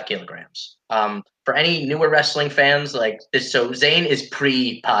 65 kilograms. For any newer wrestling fans, like this, so Zane is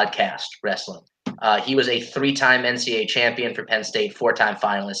pre-podcast wrestling. He was a 3-time NCAA champion for Penn State, 4-time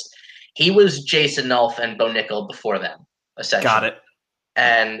finalist. He was Jason Nolf and Bo Nickel before them, essentially. Got it.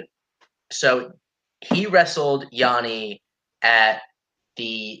 And so he wrestled Yanni at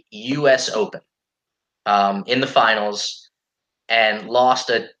the U.S. Open in the finals and lost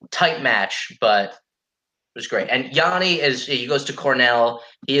a tight match, but it was great. And Yanni he goes to Cornell.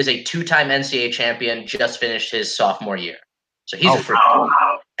 He is a 2-time NCAA champion, just finished his sophomore year. So he's a freak.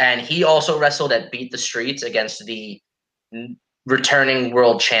 And he also wrestled at Beat the Streets against the returning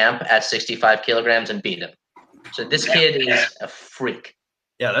world champ at 65 kilograms and beat him. So this kid is a freak.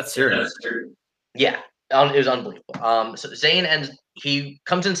 Yeah, that's serious. Yeah, it was unbelievable. So Zane he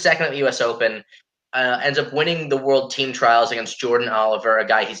comes in second at the U.S. Open, ends up winning the world team trials against Jordan Oliver, a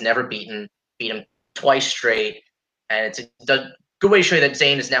guy he's never beaten, beat him twice straight. And it's a good way to show you that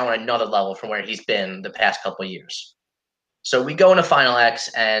Zane is now on another level from where he's been the past couple of years. So we go into Final X,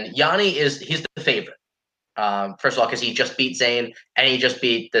 and Yanni he's the favorite. First of all, because he just beat Zane, and he just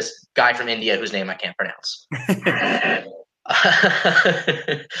beat this guy from India whose name I can't pronounce.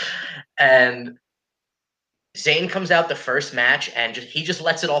 And Zane comes out the first match, and he just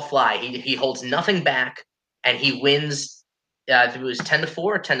lets it all fly. He holds nothing back, and he wins. It was 10-4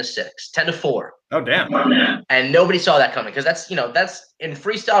 or 10-6, 10-4. Oh damn! And nobody saw that coming because that's in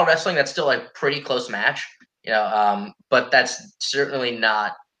freestyle wrestling. That's still a pretty close match. But that's certainly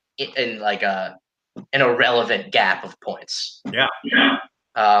not in like an irrelevant gap of points. Yeah.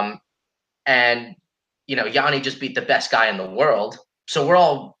 And Yanni just beat the best guy in the world, so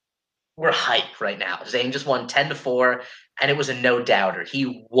we're hyped right now. Zane just won 10-4, and it was a no doubter.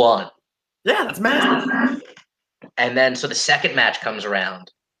 He won. Yeah, that's massive. And then so the second match comes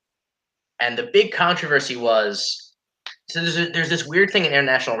around, and the big controversy was there's this weird thing in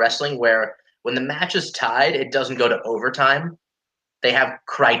international wrestling where when the match is tied, it doesn't go to overtime. They have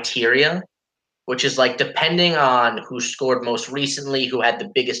criteria, which is like depending on who scored most recently, who had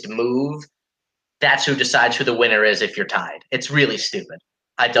the biggest move, that's who decides who the winner is if you're tied. It's really stupid.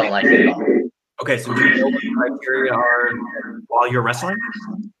 I don't like it at all. Okay, so do you know what the criteria are while you're wrestling?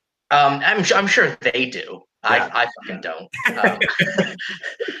 I'm sure they do. Yeah. I fucking don't.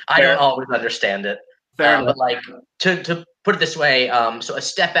 I don't always understand it. But like to put it this way, so a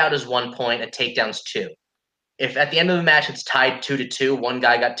step out is 1 point, a takedown's 2. If at the end of the match it's tied 2-2, one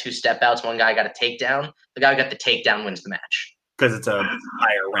guy got 2 step outs, one guy got a takedown. The guy who got the takedown wins the match because it's a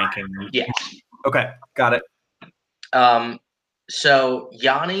higher ranking. Yes. Okay, got it. So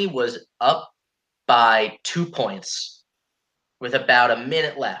Yanni was up by 2 points with about a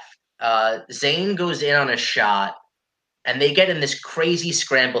minute left. Zane goes in on a shot, and they get in this crazy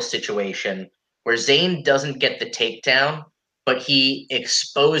scramble situation where Zane doesn't get the takedown, but he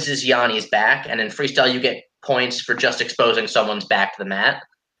exposes Yanni's back. And in freestyle, you get points for just exposing someone's back to the mat.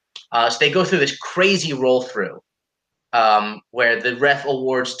 So they go through this crazy roll through. where the ref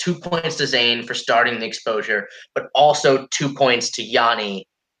awards 2 points to Zayn for starting the exposure, but also 2 points to Yanni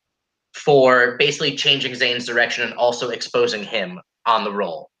for basically changing Zayn's direction and also exposing him on the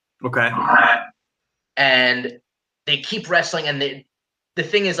roll. Okay. And they keep wrestling, and the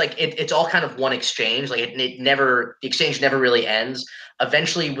thing is, like, it's all kind of one exchange. Like, the exchange never really ends.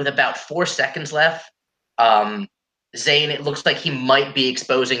 Eventually, with about 4 seconds left, Zayn, it looks like he might be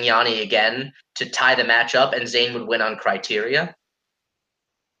exposing Yanni again to tie the match up, and Zayn would win on criteria.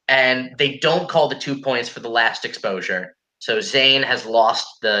 And they don't call the 2 points for the last exposure. So Zayn has lost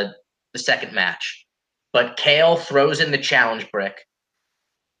the second match. But Kale throws in the challenge brick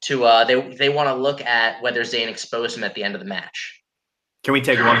to they want to look at whether Zayn exposed him at the end of the match. Can we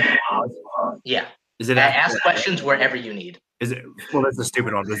take one? Yeah. Is it ask questions wherever you need? Is it? Well, that's a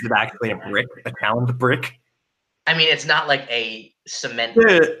stupid one. Is it actually a brick, a challenge brick? I mean, it's not like a cement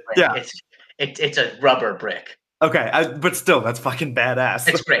brick. Yeah. It's a rubber brick. Okay, but still, that's fucking badass.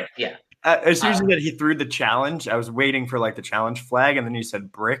 It's great. Yeah. As soon as you said he threw the challenge, I was waiting for like the challenge flag, and then you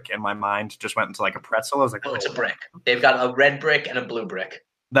said brick, and my mind just went into like a pretzel. I was like, "Oh, it's a brick." They've got a red brick and a blue brick.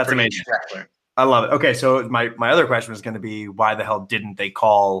 That's amazing. I love it. Okay, so my other question was going to be, why the hell didn't they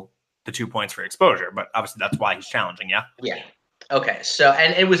call the 2 points for exposure? But obviously, that's why he's challenging. Yeah. Yeah. Okay, so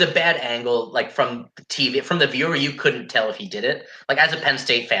and it was a bad angle, like from the TV, from the viewer, you couldn't tell if he did it. Like as a Penn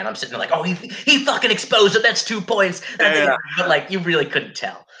State fan, I'm sitting there like, oh, he fucking exposed it. That's 2 points. Yeah. But like you really couldn't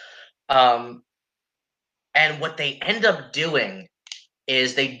tell. And what they end up doing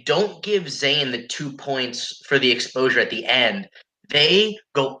is they don't give Zayn the 2 points for the exposure at the end. They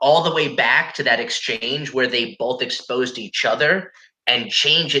go all the way back to that exchange where they both exposed each other and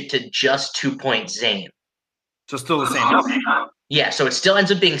change it to just 2 points Zayn. So still the same. Yeah, so it still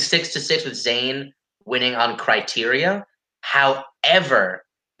ends up being 6-6 with Zayn winning on criteria. However,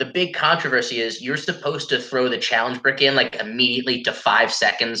 the big controversy is you're supposed to throw the challenge brick in like immediately to 5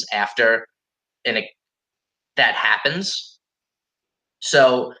 seconds after that happens.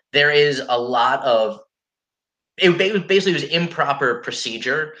 So there is a lot of it basically was improper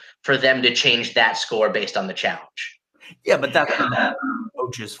procedure for them to change that score based on the challenge. Yeah, but that's not the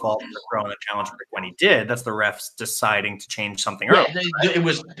coach's fault for throwing the challenge brick when he did. That's the refs deciding to change something early. It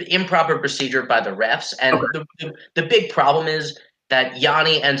was improper procedure by the refs. And the big problem is that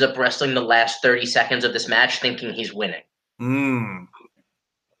Yanni ends up wrestling the last 30 seconds of this match thinking he's winning.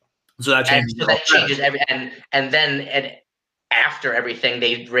 So that changes, everything. And then after everything,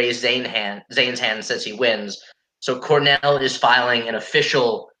 they raise Zayn's hand and says he wins. So Cornell is filing an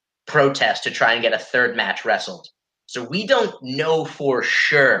official protest to try and get a third match wrestled. So we don't know for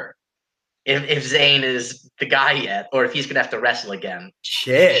sure if Zayn is the guy yet, or if he's gonna have to wrestle again.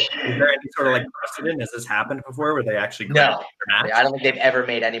 Shit. Is there any sort of like precedent? Has this happened before where they actually no? I don't think they've ever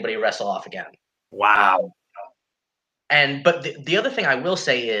made anybody wrestle off again. Wow. But the other thing I will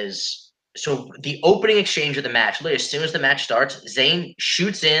say is, so the opening exchange of the match, literally as soon as the match starts, Zayn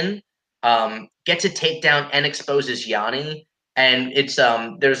shoots in, gets a takedown and exposes Yanni. And it's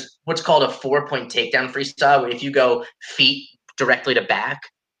there's what's called a 4-point takedown freestyle, where if you go feet directly to back,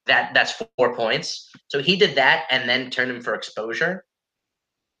 that's 4 points. So he did that and then turned him for exposure.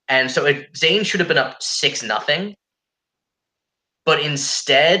 And so Zayn should have been up 6-0. But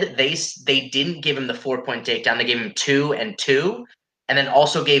instead, they didn't give him the 4-point takedown. They gave him 2 and 2, and then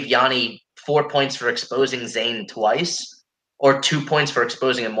also gave Yanni 4 points for exposing Zayn twice, or 2 points for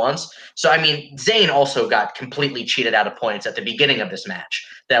exposing him once. So, I mean, Zayn also got completely cheated out of points at the beginning of this match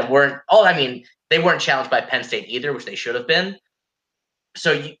that weren't – they weren't challenged by Penn State either, which they should have been.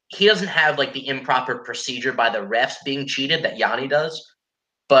 So he doesn't have, like, the improper procedure by the refs being cheated that Yanni does.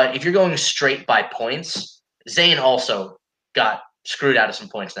 But if you're going straight by points, Zayn also got screwed out of some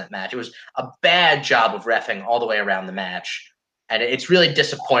points in that match. It was a bad job of reffing all the way around the match. And it's really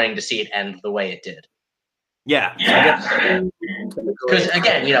disappointing to see it end the way it did. Yeah. Because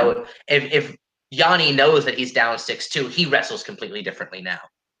again, if Yanni knows that he's down 6-2, he wrestles completely differently now.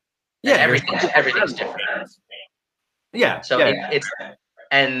 Yeah, everything's different. Yeah. So it's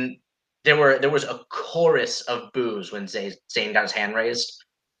and there was a chorus of boos when Zayn got his hand raised.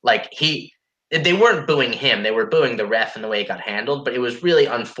 Like they weren't booing him; they were booing the ref and the way it got handled. But it was really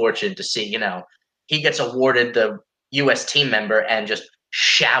unfortunate to see. He gets awarded the U.S. team member and just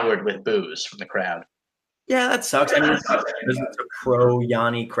showered with boos from the crowd. Yeah, that sucks. I mean, is it a pro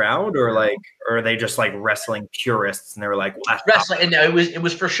Yanni crowd, or are they just like wrestling purists and they were like, wow. Wrestling? No, it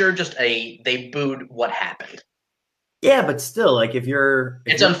was for sure just they booed what happened. Yeah, but still, like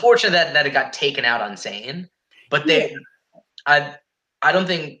it's unfortunate that it got taken out on Zayn, but I don't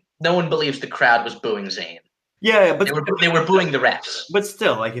think no one believes the crowd was booing Zayn. Yeah, but they were booing the refs. But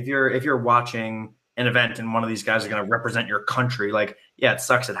still, like if you're watching an event and one of these guys are going to represent your country. Like, yeah, it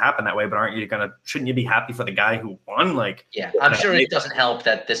sucks it happened that way, but shouldn't you be happy for the guy who won? Like, yeah, I'm sure it doesn't help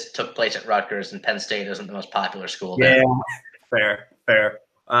that this took place at Rutgers and Penn State isn't the most popular school there. Yeah, fair.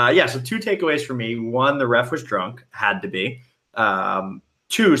 So 2 takeaways for me. 1, the ref was drunk, had to be.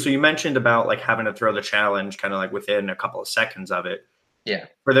 2, so you mentioned about like having to throw the challenge kind of like within a couple of seconds of it. Yeah.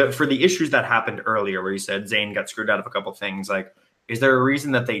 For the issues that happened earlier, where you said Zayn got screwed out of a couple of things, like, is there a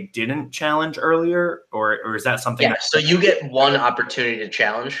reason that they didn't challenge earlier, or is that something? Yeah. So you get one opportunity to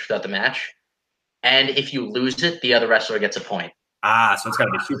challenge throughout the match, and if you lose it, the other wrestler gets a point. So it's got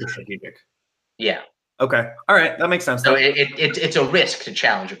to be super strategic. Yeah. Okay. All right. That makes sense. So it's a risk to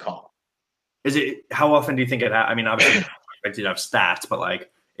challenge a call. Is it? How often do you think it? I mean, obviously, I did have stats, but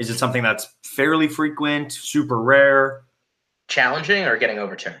like, is it something that's fairly frequent, super rare? Challenging or getting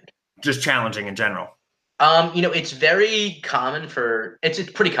overturned? Just challenging in general. It's very common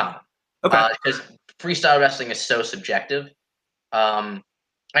it's pretty common. Okay. Because freestyle wrestling is so subjective. And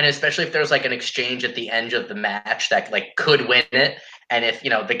especially if there's like an exchange at the end of the match that like could win it. And if,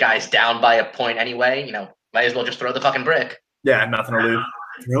 the guy's down by a point anyway, might as well just throw the fucking brick. Yeah, nothing to lose.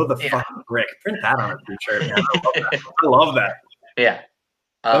 Throw the fucking brick. Print that on a t-shirt, man. I love that. Yeah.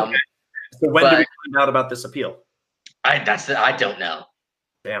 Okay. So when did we find out about this appeal? I don't know.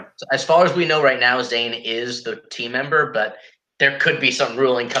 Damn. So as far as we know right now, Zayn is the team member, but there could be some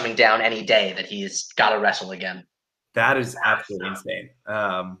ruling coming down any day that he's got to wrestle again. That is absolutely insane.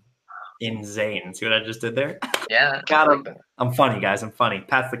 Insane. See what I just did there? Yeah. I'm funny, guys. I'm funny.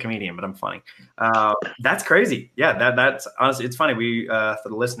 Pat's the comedian, but I'm funny. That's crazy. Yeah, that's honestly, it's funny. We for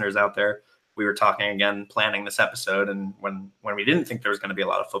the listeners out there, we were talking again, planning this episode, and when we didn't think there was going to be a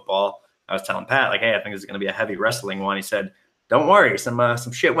lot of football, I was telling Pat, like, hey, I think this is going to be a heavy wrestling one. He said, don't worry, some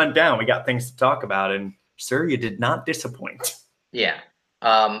shit went down. We got things to talk about, and sir, you did not disappoint. Yeah.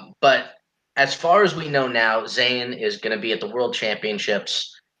 But as far as we know now, Zayn is going to be at the World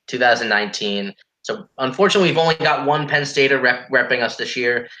Championships 2019. So unfortunately, we've only got one Penn Stater repping us this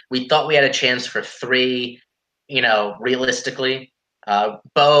year. We thought we had a chance for 3, realistically.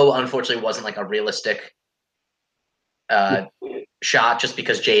 Bo, unfortunately, wasn't like a realistic shot just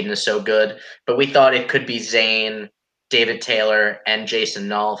because Jaden is so good. But we thought it could be Zayn, David Taylor, and Jason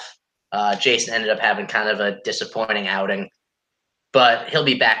Nolf. Jason ended up having kind of a disappointing outing. But he'll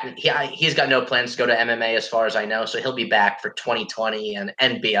be back. He's got no plans to go to MMA as far as I know, so he'll be back for 2020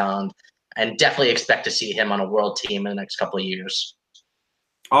 and beyond, and definitely expect to see him on a world team in the next couple of years.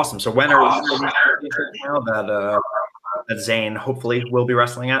 Awesome. So when are now that Zayn hopefully will be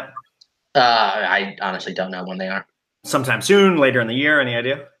wrestling at? I honestly don't know when they are. Sometime soon, later in the year. Any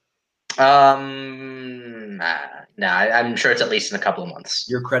idea? No, I'm sure it's at least in a couple of months.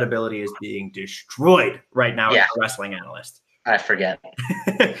 Your credibility is being destroyed right now as a wrestling analyst. I forget.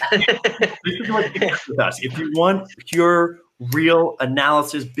 This is what with us. If you want pure, real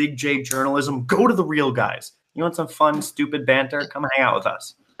analysis, big J journalism, go to the real guys. You want some fun, stupid banter? Come hang out with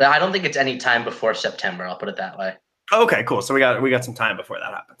us. But I don't think it's any time before September. I'll put it that way. Okay, cool. So we got some time before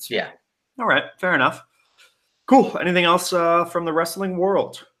that happens. Yeah. All right. Fair enough. Cool. Anything else from the wrestling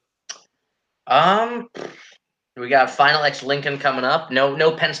world? We got Final X Lincoln coming up.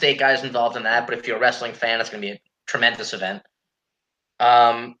 No Penn State guys involved in that, but if you're a wrestling fan, it's going to be a tremendous event.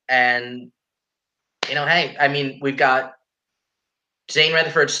 And hey, I mean, we've got Zane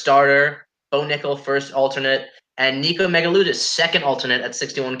Rutherford starter, Bo Nickel first alternate, and Nico Megaludis second alternate at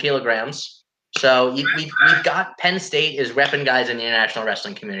 61 kilograms. So we've got Penn State is repping guys in the international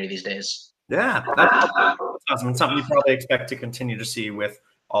wrestling community these days. Yeah, that's awesome. It's something you probably expect to continue to see with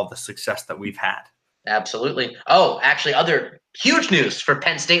all the success that we've had. Absolutely. Oh, actually, other huge news for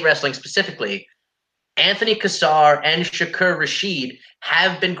Penn State wrestling specifically. Anthony Kassar and Shakur Rashid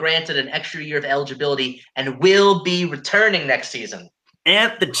have been granted an extra year of eligibility and will be returning next season.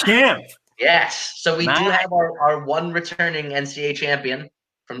 And the champ. Yes. So we do have our one returning NCAA champion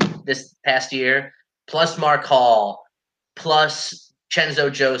from this past year, plus Mark Hall, plus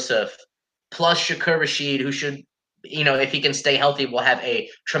Chenzo Joseph, plus Shakur Rashid, who should, if he can stay healthy, will have a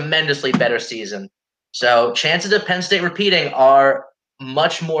tremendously better season. So chances of Penn State repeating are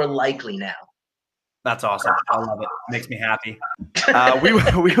much more likely now. That's awesome. I love it. Makes me happy. We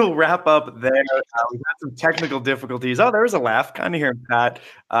will wrap up there. We've had some technical difficulties. Oh, there was a laugh. Kind of hearing Pat.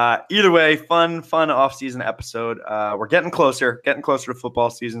 Either way, fun off-season episode. We're getting closer to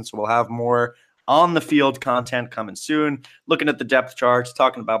football season, so we'll have more on-the-field content coming soon. Looking at the depth charts,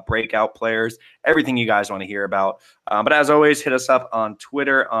 talking about breakout players, everything you guys want to hear about. But as always, hit us up on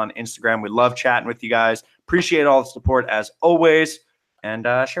Twitter, on Instagram. We love chatting with you guys. Appreciate all the support as always. And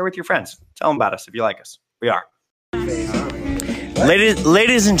share with your friends. Tell them about us if you like us. We are.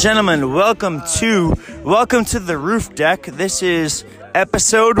 Ladies and gentlemen, welcome to the roof deck. This is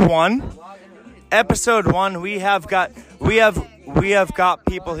episode 1. Episode 1. We have got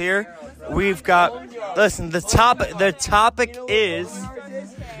people here. We've got, listen, the topic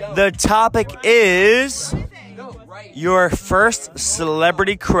is your first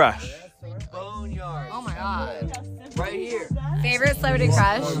celebrity crush. Oh my god. Right here. Favorite celebrity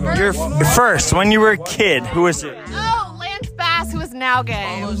crush? Your first, when you were a kid, who was it? Oh, Lance Bass, who is now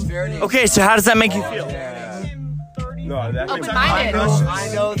gay. Okay, so how does that make you feel? Open-minded.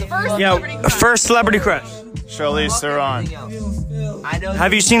 First celebrity crush. Charlize Theron.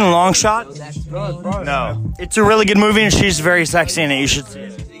 Have you seen Long Shot? No. It's a really good movie and she's very sexy in it. You should see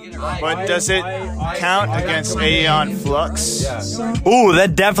it. But does it count against Aeon Flux? Ooh,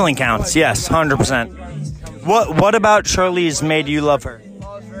 that definitely counts. Yes, 100%. What about Charlize made you love her?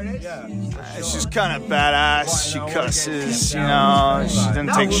 She's kind of badass. She cusses, she doesn't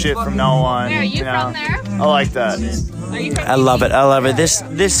take shit from no one. Where are you from there? I like that. I love it.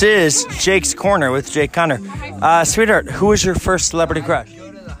 This is Jake's Corner with Jake Connor. Sweetheart, who was your first celebrity crush?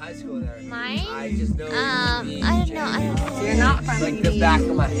 Mine? I don't know. You're not from The back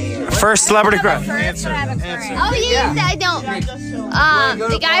of my hand. First celebrity crush. Answer. Oh, yes, I don't.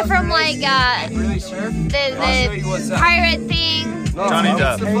 The guy from, the pirate thing. Johnny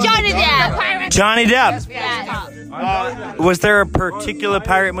Depp. Johnny Depp. Pirate. Johnny Depp. Yes. Was there a particular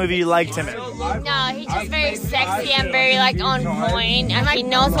pirate movie you liked him in? No, he's just very sexy and very, on point. And he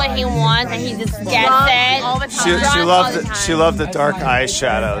knows what he wants and he just gets it. All the time. She loved the dark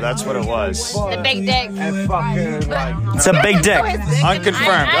eyeshadow. That's what it was. The big dick. It's a big dick.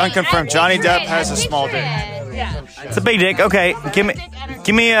 Unconfirmed. Johnny Depp has a small dick. Yeah. It's a big dick. Okay, give me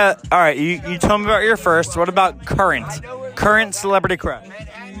a. All right, you told me about your first. What about current celebrity crush?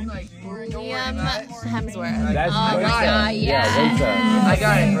 Liam Hemsworth. Oh my god, yeah. I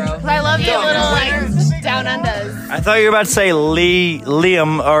got it, bro. I love the little down unders. I thought you were about to say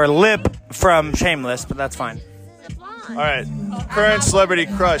Liam or Lip from Shameless, but that's fine. All right. Current celebrity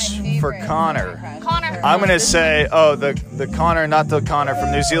crush for Connor. Connor. I'm going to say, the Connor, not the Connor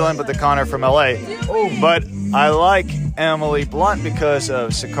from New Zealand, but the Connor from LA. But I like Emily Blunt because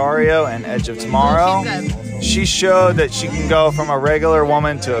of Sicario and Edge of Tomorrow. She showed that she can go from a regular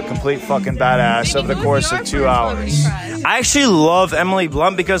woman to a complete fucking badass over the course of 2 hours. I actually love Emily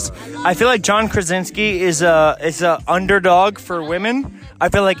Blunt because I feel like John Krasinski is a underdog for women. I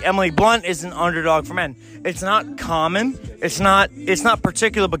feel like Emily Blunt is an underdog for men. It's not common. It's not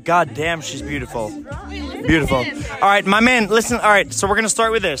particular, but goddamn, she's beautiful. Beautiful. All right, my man, listen. All right, so we're gonna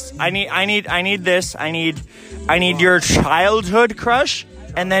start with this. I need this. I need your childhood crush,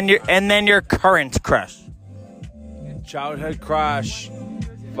 and then your current crush. Childhood crush,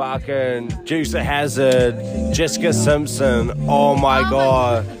 fucking Dukes of Hazzard, Jessica Simpson. Oh my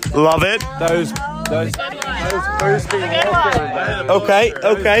god, Love it. those Okay.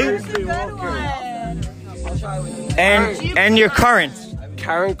 And your current.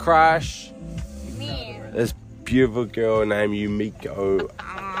 current crush. This beautiful girl named Yumiko.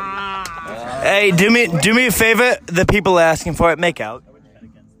 Hey, do me a favor. The people asking for it, make out.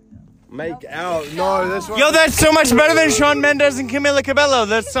 Make out. No, this one. Yo, that's so much better than Shawn Mendes and Camila Cabello.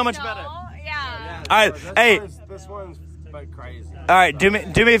 That's so much better. Yeah. All right, hey. This one's like crazy. All right, do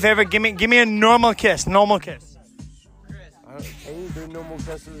me a favor. Give me a normal kiss. Normal kiss. Can you do normal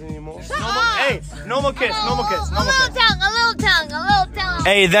kisses anymore? Hey, normal kiss. Normal kiss. A Normal little kiss. tongue, a little tongue.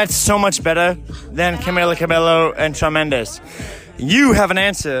 Hey, that's so much better than Camila Cabello and Shawn Mendes. You have an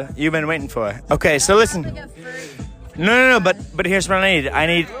answer you've been waiting for. Okay, so listen. No, but here's what I need. I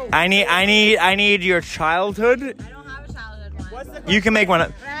need your childhood. I don't have a childhood one. You can make one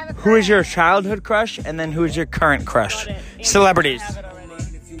up. Who is your childhood crush, and then who is your current crush? Celebrities.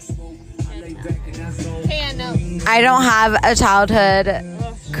 Okay, no. I don't have a childhood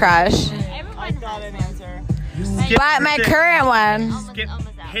crush, Everyone has an answer. but my current one, Skip.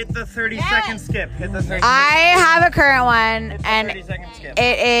 Hit the 30-second skip. Hit the 30. I have a current one, and 30-second skip.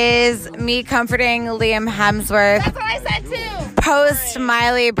 it is me comforting Liam Hemsworth That's what I said too. post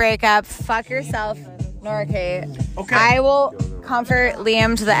Miley breakup. Fuck yourself, Nora Kate. Okay. I will comfort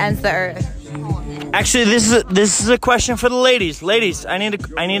Liam to the ends of the earth. Actually, this is a question for the ladies. Ladies, I need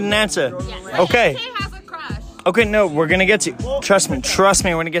an answer. Okay. Kate has a crush. Okay, no, we're gonna get to you. Trust me, we're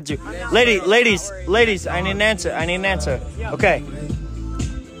gonna get to you. Ladies, I need an answer. Okay.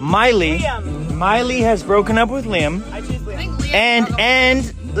 Miley has broken up with Liam,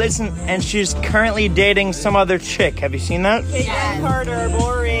 and listen, and she's currently dating some other chick. Have you seen that? Caitlyn Carter,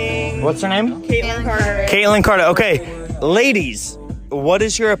 boring. What's her name? Caitlyn Carter. Caitlyn Carter. Okay, ladies, what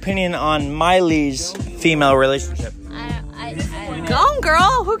is your opinion on Miley's female relationship? I Go,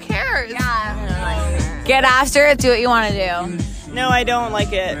 girl. Who cares? Get after it. Do what you want to do. No, I don't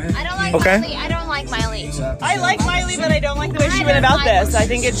like it. I don't like Okay. Miley. I don't like Miley. I like Miley, but I don't like the way she went about this. I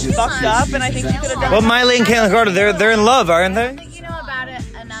think it's fucked up, and I think she could have done. Well, Miley and Caitlin Carter, they're in love, aren't they? I think you know about it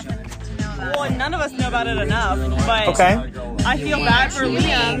enough to know about Well, none of us know about it enough, but Okay. I feel bad for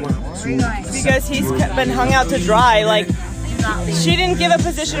Liam because he's been hung out to dry. Like, she didn't give a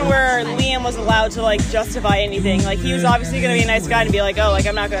position where Liam was allowed to, like, justify anything. Like, he was obviously going to be a nice guy and be like, oh, like,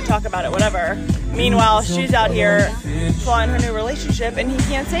 I'm not going to talk about it, whatever. Meanwhile, she's out here flaunting her new relationship, and he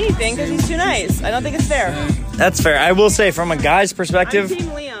can't say anything because he's too nice. I don't think it's fair. That's fair. I will say, from a guy's I'm perspective, Team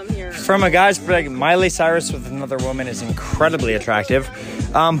Liam here. from a guy's perspective, Miley Cyrus with another woman is incredibly attractive.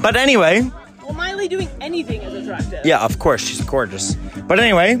 But anyway, Well, Miley doing anything is attractive. yeah, of course, she's gorgeous. But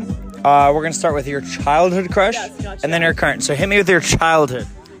anyway, we're going to start with your childhood crush Yes, gotcha. and then your current. So hit me with your childhood.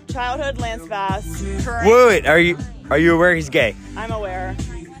 Childhood, Lance Bass. Wait, are you aware he's gay? I'm aware.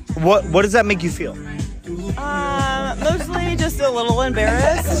 What does that make you feel? Mostly just a little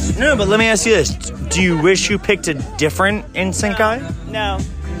embarrassed. No, but let me ask you this. Do you wish you picked a different NSYNC guy? No.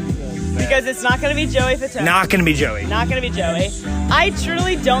 Because it's not going to be Joey Fatone. Not going to be Joey. Not going to be Joey. I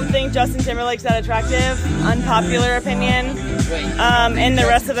truly don't think Justin Timberlake's that attractive. Unpopular opinion. And the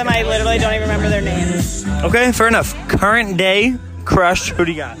rest of them, I literally don't even remember their names. Okay, fair enough. Current day crush, who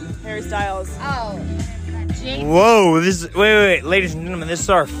do you got? Harry Styles. Oh. Jake. Whoa, wait, ladies and gentlemen, this is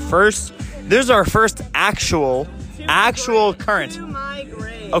our first actual current. To my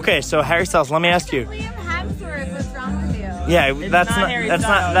grave. Okay, so Harry Styles, let me ask you. Liam Hemsworth, what's wrong with you? Yeah, not Harry Styles.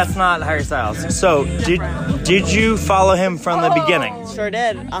 that's not Harry Styles. So, did you follow him from the beginning? Sure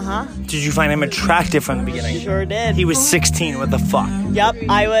did. Uh-huh. Did you find him attractive from the beginning? Sure did. He was 16, what the fuck? Yep,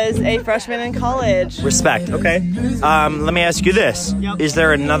 I was a freshman in college. Respect, okay. Let me ask you this. Yep. Is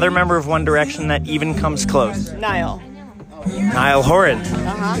there another member of One Direction that even comes close? Niall. Niall Horan.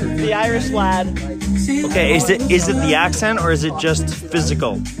 Uh-huh. The Irish lad. Okay, is it the accent or is it just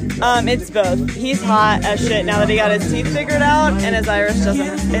physical? It's both. He's hot as shit now that he got his teeth figured out, and his Irish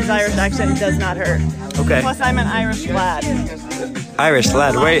accent does not hurt. Okay. Plus, I'm an Irish lad. Irish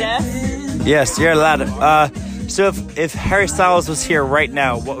lad, wait. Yes? Yes, you're a lad. So if Harry Styles was here right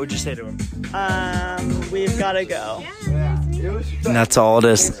now, what would you say to him? We've got to go. And that's all it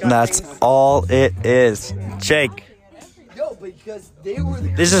is. That's all it is. Jake.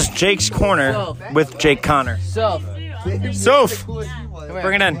 This is Jake's Corner with Jake Connor. Soph,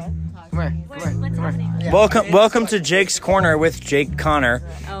 bring it in. Welcome to Jake's Corner with Jake Connor.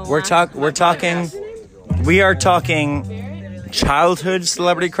 We are talking childhood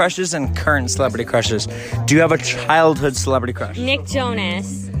celebrity crushes and current celebrity crushes. Do you have a childhood celebrity crush? Nick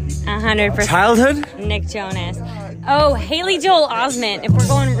Jonas, 100%. Childhood? Nick Jonas. Oh, Haley Joel Osment. If we're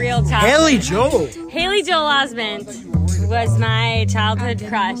going real talk. Haley Joel. Haley Joel Osment was my childhood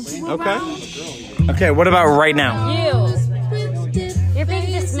crush. Okay, what about right now? You. You're being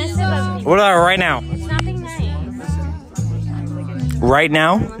dismissive of me. What about right now? It's nothing nice. Right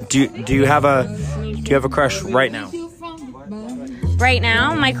now? Do you have a crush right now? Right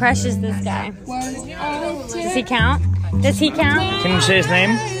now, my crush is this guy. Does he count? Can you say his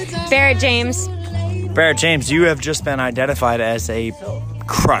name? Barrett James. Barrett James, you have just been identified as a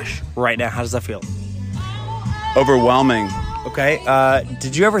crush right now. How does that feel? Overwhelming. Okay,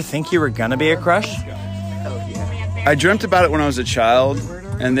 did you ever think you were gonna be a crush? I dreamt about it when I was a child,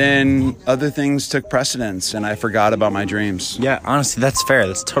 and then other things took precedence, and I forgot about my dreams. Yeah, honestly, that's fair.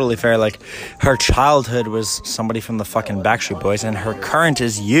 That's totally fair. Like, her childhood was somebody from the fucking Backstreet Boys, and her current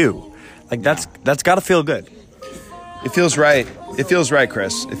is you. Like, that's gotta feel good. It feels right. It feels right,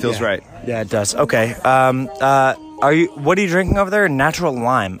 Chris. It feels right. Yeah, it does. Okay. What are you drinking over there? Natural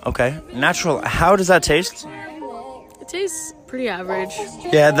lime. Okay. Natural. How does that taste? It tastes pretty average.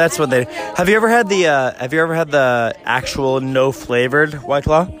 Yeah, that's what they. Have you ever had the actual no flavored White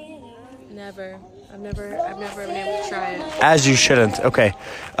Claw? Never. I've never been able to try it. As you shouldn't. Okay.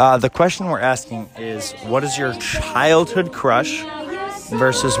 The question we're asking is, what is your childhood crush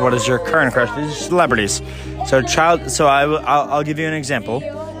versus what is your current crush? These are celebrities. So I'll give you an example.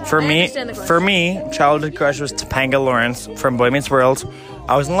 For me, childhood crush was Topanga Lawrence from Boy Meets World.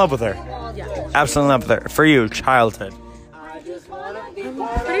 I was in love with her. Absolutely in love with her. For you, childhood.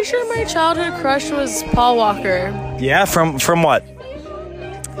 I'm pretty sure my childhood crush was Paul Walker. Yeah, from what?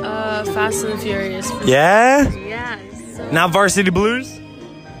 Fast and the Furious. Yeah? Yeah. Not Varsity Blues?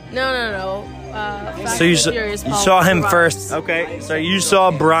 No. Fast So and you the Furious, Paul saw him Walker. first. Okay. So you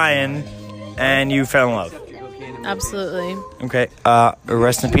saw Brian and you fell in love. Absolutely. Okay.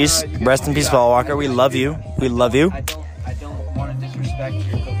 Rest in peace. Rest in peace, Paul Walker. We love you. We love you.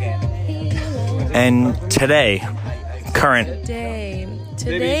 And today Current. Today,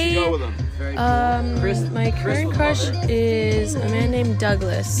 my current crush is a man named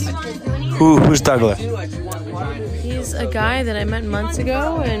Douglas. Who's Douglas? He's a guy that I met months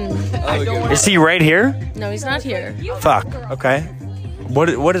ago, and Is he right here? no, he's not here. Fuck. Okay.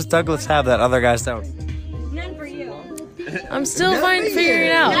 What does Douglas have that other guys don't? I'm still figuring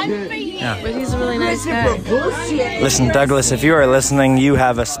it out. But he's a really nice guy. Listen, Douglas, if you are listening, you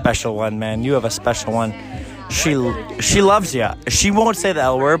have a special one, man. You have a special one. She loves you. She won't say the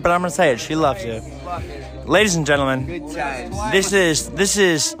L word, but I'm gonna say it. She loves you. Ladies and gentlemen, this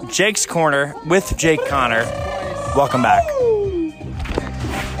is Jake's Corner with Jake Connor. Welcome back.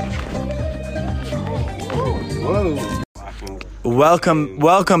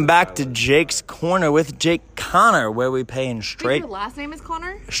 Welcome back to Jake's Corner with Jake Connor, where we pay in straight. Your last name is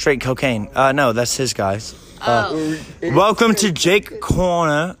Connor? Straight cocaine. No, that's his guys. Welcome to Jake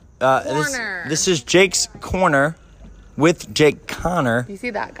Corner. This is Jake's Corner with Jake Connor. You see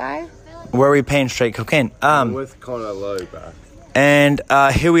that guy? Where we pay in straight cocaine. With Connor Lowe back. And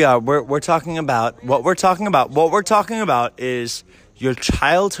here we are. We're talking about what we're talking about. What we're talking about is your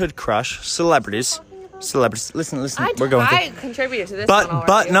childhood crush, celebrities. Listen. We're going. I contributed to this.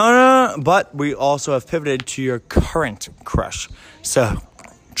 But no. But we also have pivoted to your current crush. So,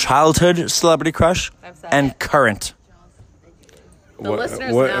 childhood celebrity crush and current. The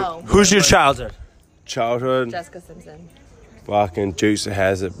listeners know. Who's your childhood? Jessica Simpson. Fucking Dukes of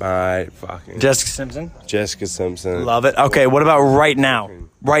Hazzard, mate. Fucking Jessica Simpson. Jessica Simpson. Love it. Okay, what about right now?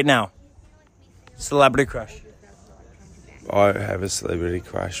 Right now. Celebrity crush. I have a celebrity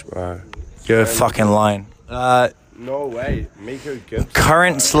crush, bro. You're fucking lying. No way. Miko Gibson.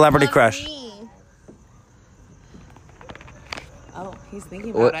 Current celebrity crush. Oh, he's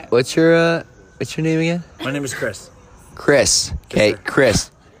thinking about it. What's your name again? My name is Chris. Chris. Okay,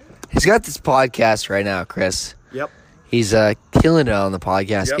 Chris. He's got this podcast right now, Chris. Yep. He's killing it on the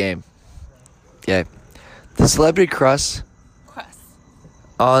podcast game. Okay. The celebrity crush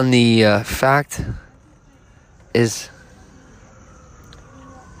on the fact is...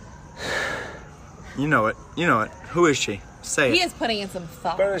 You know it. Who is she? Say it. He is putting in some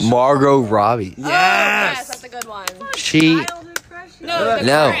thought. Margot Robbie. Yes, that's a good one. She...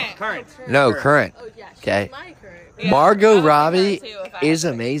 No. Current. No, current. Okay. Margot Robbie is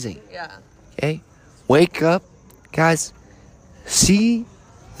amazing. Yeah. Okay? Wake up, guys. See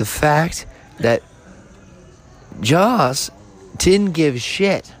the fact that Jaws didn't give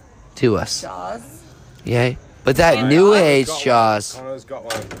shit to us. Jaws. Okay? But that new age Jaws. Connor's got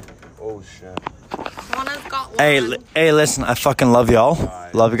one. Oh, shit. Connor's got one. Hey, listen, I fucking love y'all.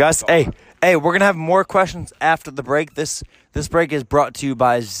 Love you guys. Hey, we're going to have more questions after the break. This break is brought to you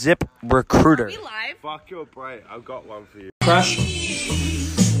by Zip Recruiter. Are we live? Fuck your break. I've got one for you. Crush?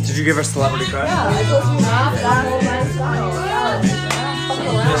 Did you give her celebrity crush? Yeah, I told you not.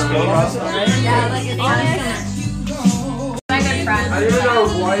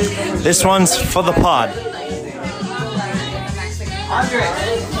 This one's for the pod.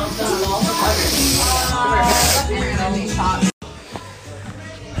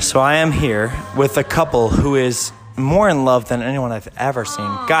 So I am here with a couple who is more in love than anyone I've ever seen.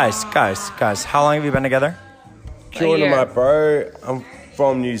 Guys, how long have you been together? Killing my bro. I'm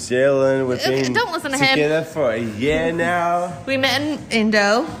from New Zealand. We've been Don't listen to him. together for a year now. We met in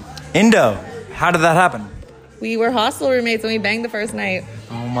Indo. How did that happen? We were hostel roommates and we banged the first night.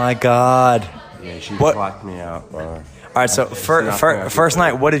 Oh my god. Yeah, she blacked me out, bro. All right, so first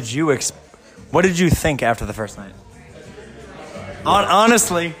night, what did you think after the first night?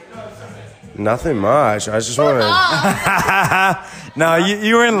 Honestly, nothing much. I just want to. No,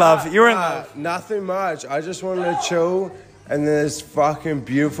 you were in love. You were in love. Nothing much. I just wanted to chill, and this fucking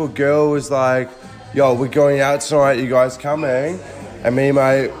beautiful girl was like, "Yo, we're going out tonight. You guys coming?" And me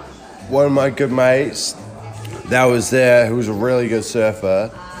and one of my good mates that was there, who was a really good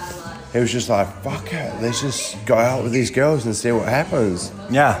surfer, he was just like, "Fuck it, let's just go out with these girls and see what happens."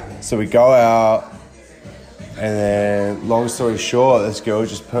 Yeah. So we go out. And then, long story short, this girl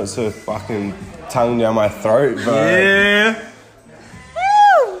just puts her fucking tongue down my throat. But yeah.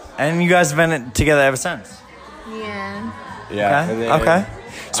 Woo! And you guys have been together ever since? Yeah. Yeah. Okay. And then, Okay.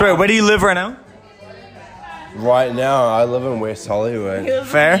 So wait, where do you live right now? Right now, I live in West Hollywood. He lives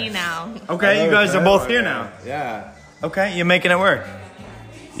Fair. with me now. Okay, you guys are both here now. Yeah. Okay, you're making it work.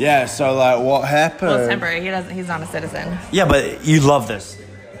 Yeah. So like, what happened? Well, it's temporary. He's not a citizen. Yeah, but you love this.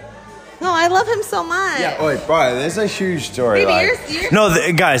 No, I love him so much. Yeah. Wait, bro. There's a huge story. Baby, like, you're No,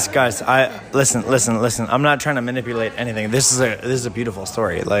 guys. Listen. I'm not trying to manipulate anything. This is a beautiful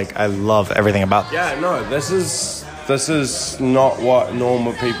story. Like, I love everything about this. yeah. No. This is not what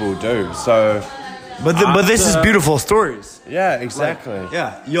normal people do. So But this is beautiful stories. Yeah, exactly.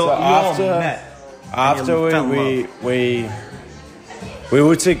 Yeah, you all met. After we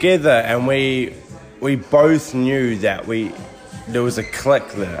were together, and we both knew that there was a click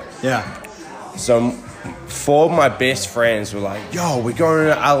there. Yeah. So 4 of my best friends were like, "Yo, we're going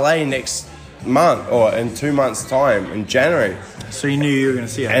to LA next month, or in 2 months' time, in January." So you knew you were gonna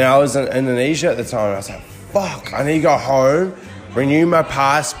see it. And I was in Indonesia at the time. I was like, "Fuck, I need to go home, renew my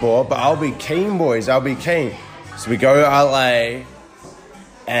passport, but I'll be keen, boys. I'll be keen." So we go to LA,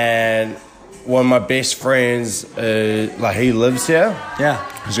 and one of my best friends, he lives here. Yeah.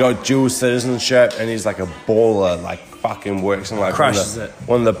 He's got dual citizenship, and he's like a baller, like fucking works in like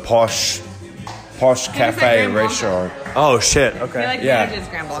one of the posh cafe restaurant. Oh shit! Okay. He like manages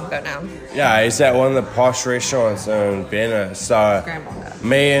Grand Blanco now. Yeah, he's at one of the posh restaurants in Venice. So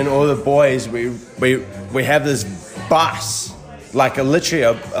me and all the boys, we have this bus, like literally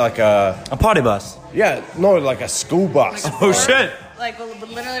a party bus. Yeah, no, like a school bus. Oh shit! Like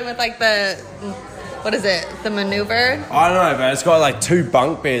literally with like the, what is it? The maneuver? I don't know, but it's got like 2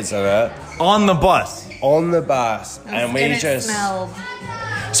 bunk beds in it. On the bus. And we just smelled.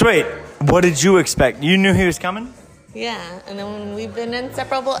 So wait, what did you expect? You knew he was coming? Yeah, and then we've been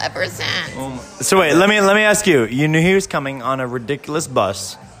inseparable ever since. So wait, let me ask you. You knew he was coming on a ridiculous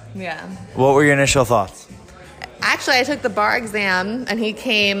bus. Yeah. What were your initial thoughts? Actually, I took the bar exam, and he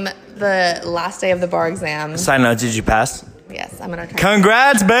came the last day of the bar exam. Side note, did you pass? Yes, I'm gonna try.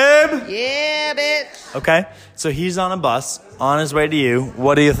 Congrats, babe! Yeah, bitch. Okay, so he's on a bus on his way to you.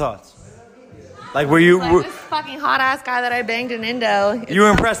 What are your thoughts? Like, were you... Like this fucking hot-ass guy that I banged in Indo. You were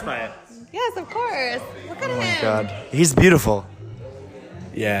impressed by it? Yes, of course. Look at him. Oh my God. He's beautiful.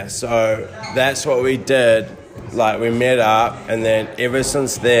 Yeah, so that's what we did. Like, we met up, and then ever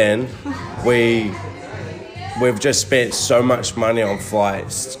since then, we've just spent so much money on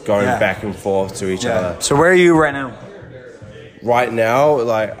flights going back and forth to each other. So where are you right now? Right now,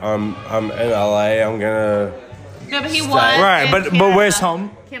 like, I'm in LA. I'm gonna... No, but he was. Right, but where's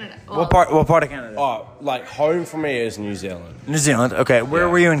home? Canada. What part of Canada? Oh, like, home for me is New Zealand. New Zealand. Okay, where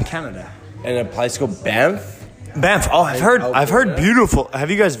were you in Canada? In a place called Banff. Banff. Oh, I've heard beautiful. Have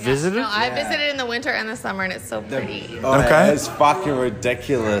you guys visited? No, I visited in the winter and the summer, and it's so pretty. Okay. It's fucking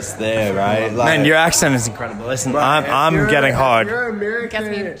ridiculous there, right? Like, Man, your accent is incredible. Listen, I'm getting hard. You're American,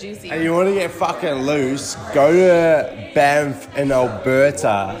 Gets me juicy. and you want to get fucking loose, go to Banff in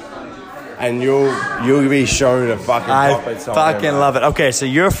Alberta, and you'll be shown a fucking puppet song. I fucking love it. Okay, so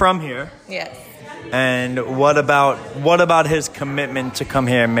you're from here. Yes. And what about his commitment to come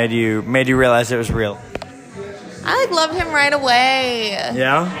here made you realize it was real? I loved him right away.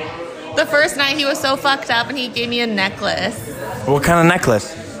 Yeah? The first night he was so fucked up, and he gave me a necklace. What kind of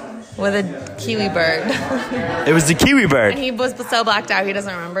necklace? With a kiwi bird. It was the kiwi bird. And he was so blacked out he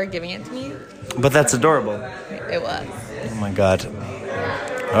doesn't remember giving it to me. But that's adorable. It was. Oh my God.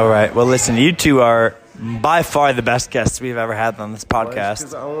 All right. Well, listen, you two are by far the best guests we've ever had on this podcast.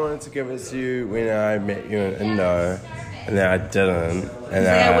 Because I wanted to give it to you when I met you in Indo, and then I didn't, and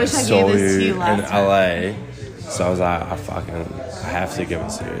then I saw you in LA. So I was like, I have to give it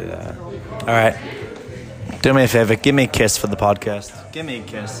to you there. All right. Do me a favor. Give me a kiss for the podcast. Give me a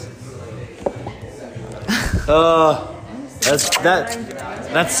kiss.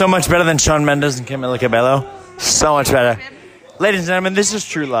 That's so much better than Shawn Mendes and Camila Cabello. So much better. Ladies and gentlemen, this is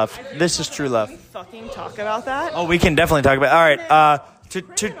true love. This is true love. Fucking talk about that? Oh, we can definitely talk about it. All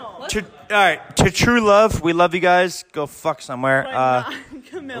right. To true love, we love you guys. Go fuck somewhere.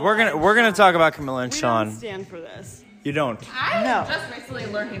 We're gonna talk about Camilla and Sean. I don't stand for this. You don't. I just recently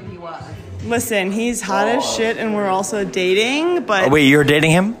learned who he was. Listen, he's hot as shit, and we're also dating. But wait, you're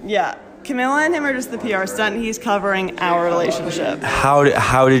dating him? Yeah, Camilla and him are just the PR stunt. And he's covering our relationship. How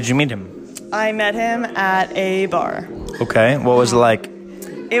did you meet him? I met him at a bar. Okay, what was it like?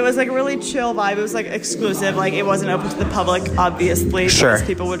 It was like a really chill vibe. It was like exclusive. Like it wasn't open to the public, obviously. Sure. Because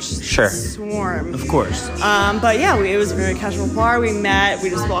people would swarm. Of course. But yeah, it was a very casual bar. We met. We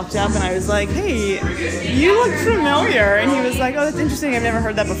just walked up, and I was like, "Hey, you look familiar." And he was like, "Oh, that's interesting. I've never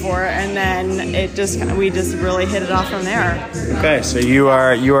heard that before." And then we just really hit it off from there. Okay, so you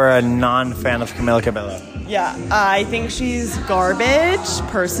are a non-fan of Camila Cabello. Yeah, I think she's garbage,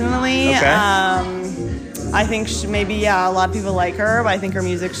 personally. Okay. I think a lot of people like her, but I think her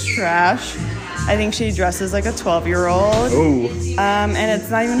music's trash. I think she dresses like a 12-year-old. Ooh. And it's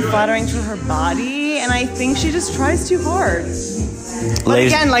not even flattering to her body, and I think she just tries too hard. But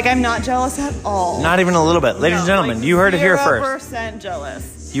again, I'm not jealous at all. Not even a little bit. Ladies and gentlemen, you heard it here first. 0%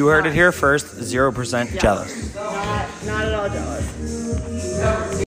 jealous. You heard it here first, 0% jealous. Not at all jealous.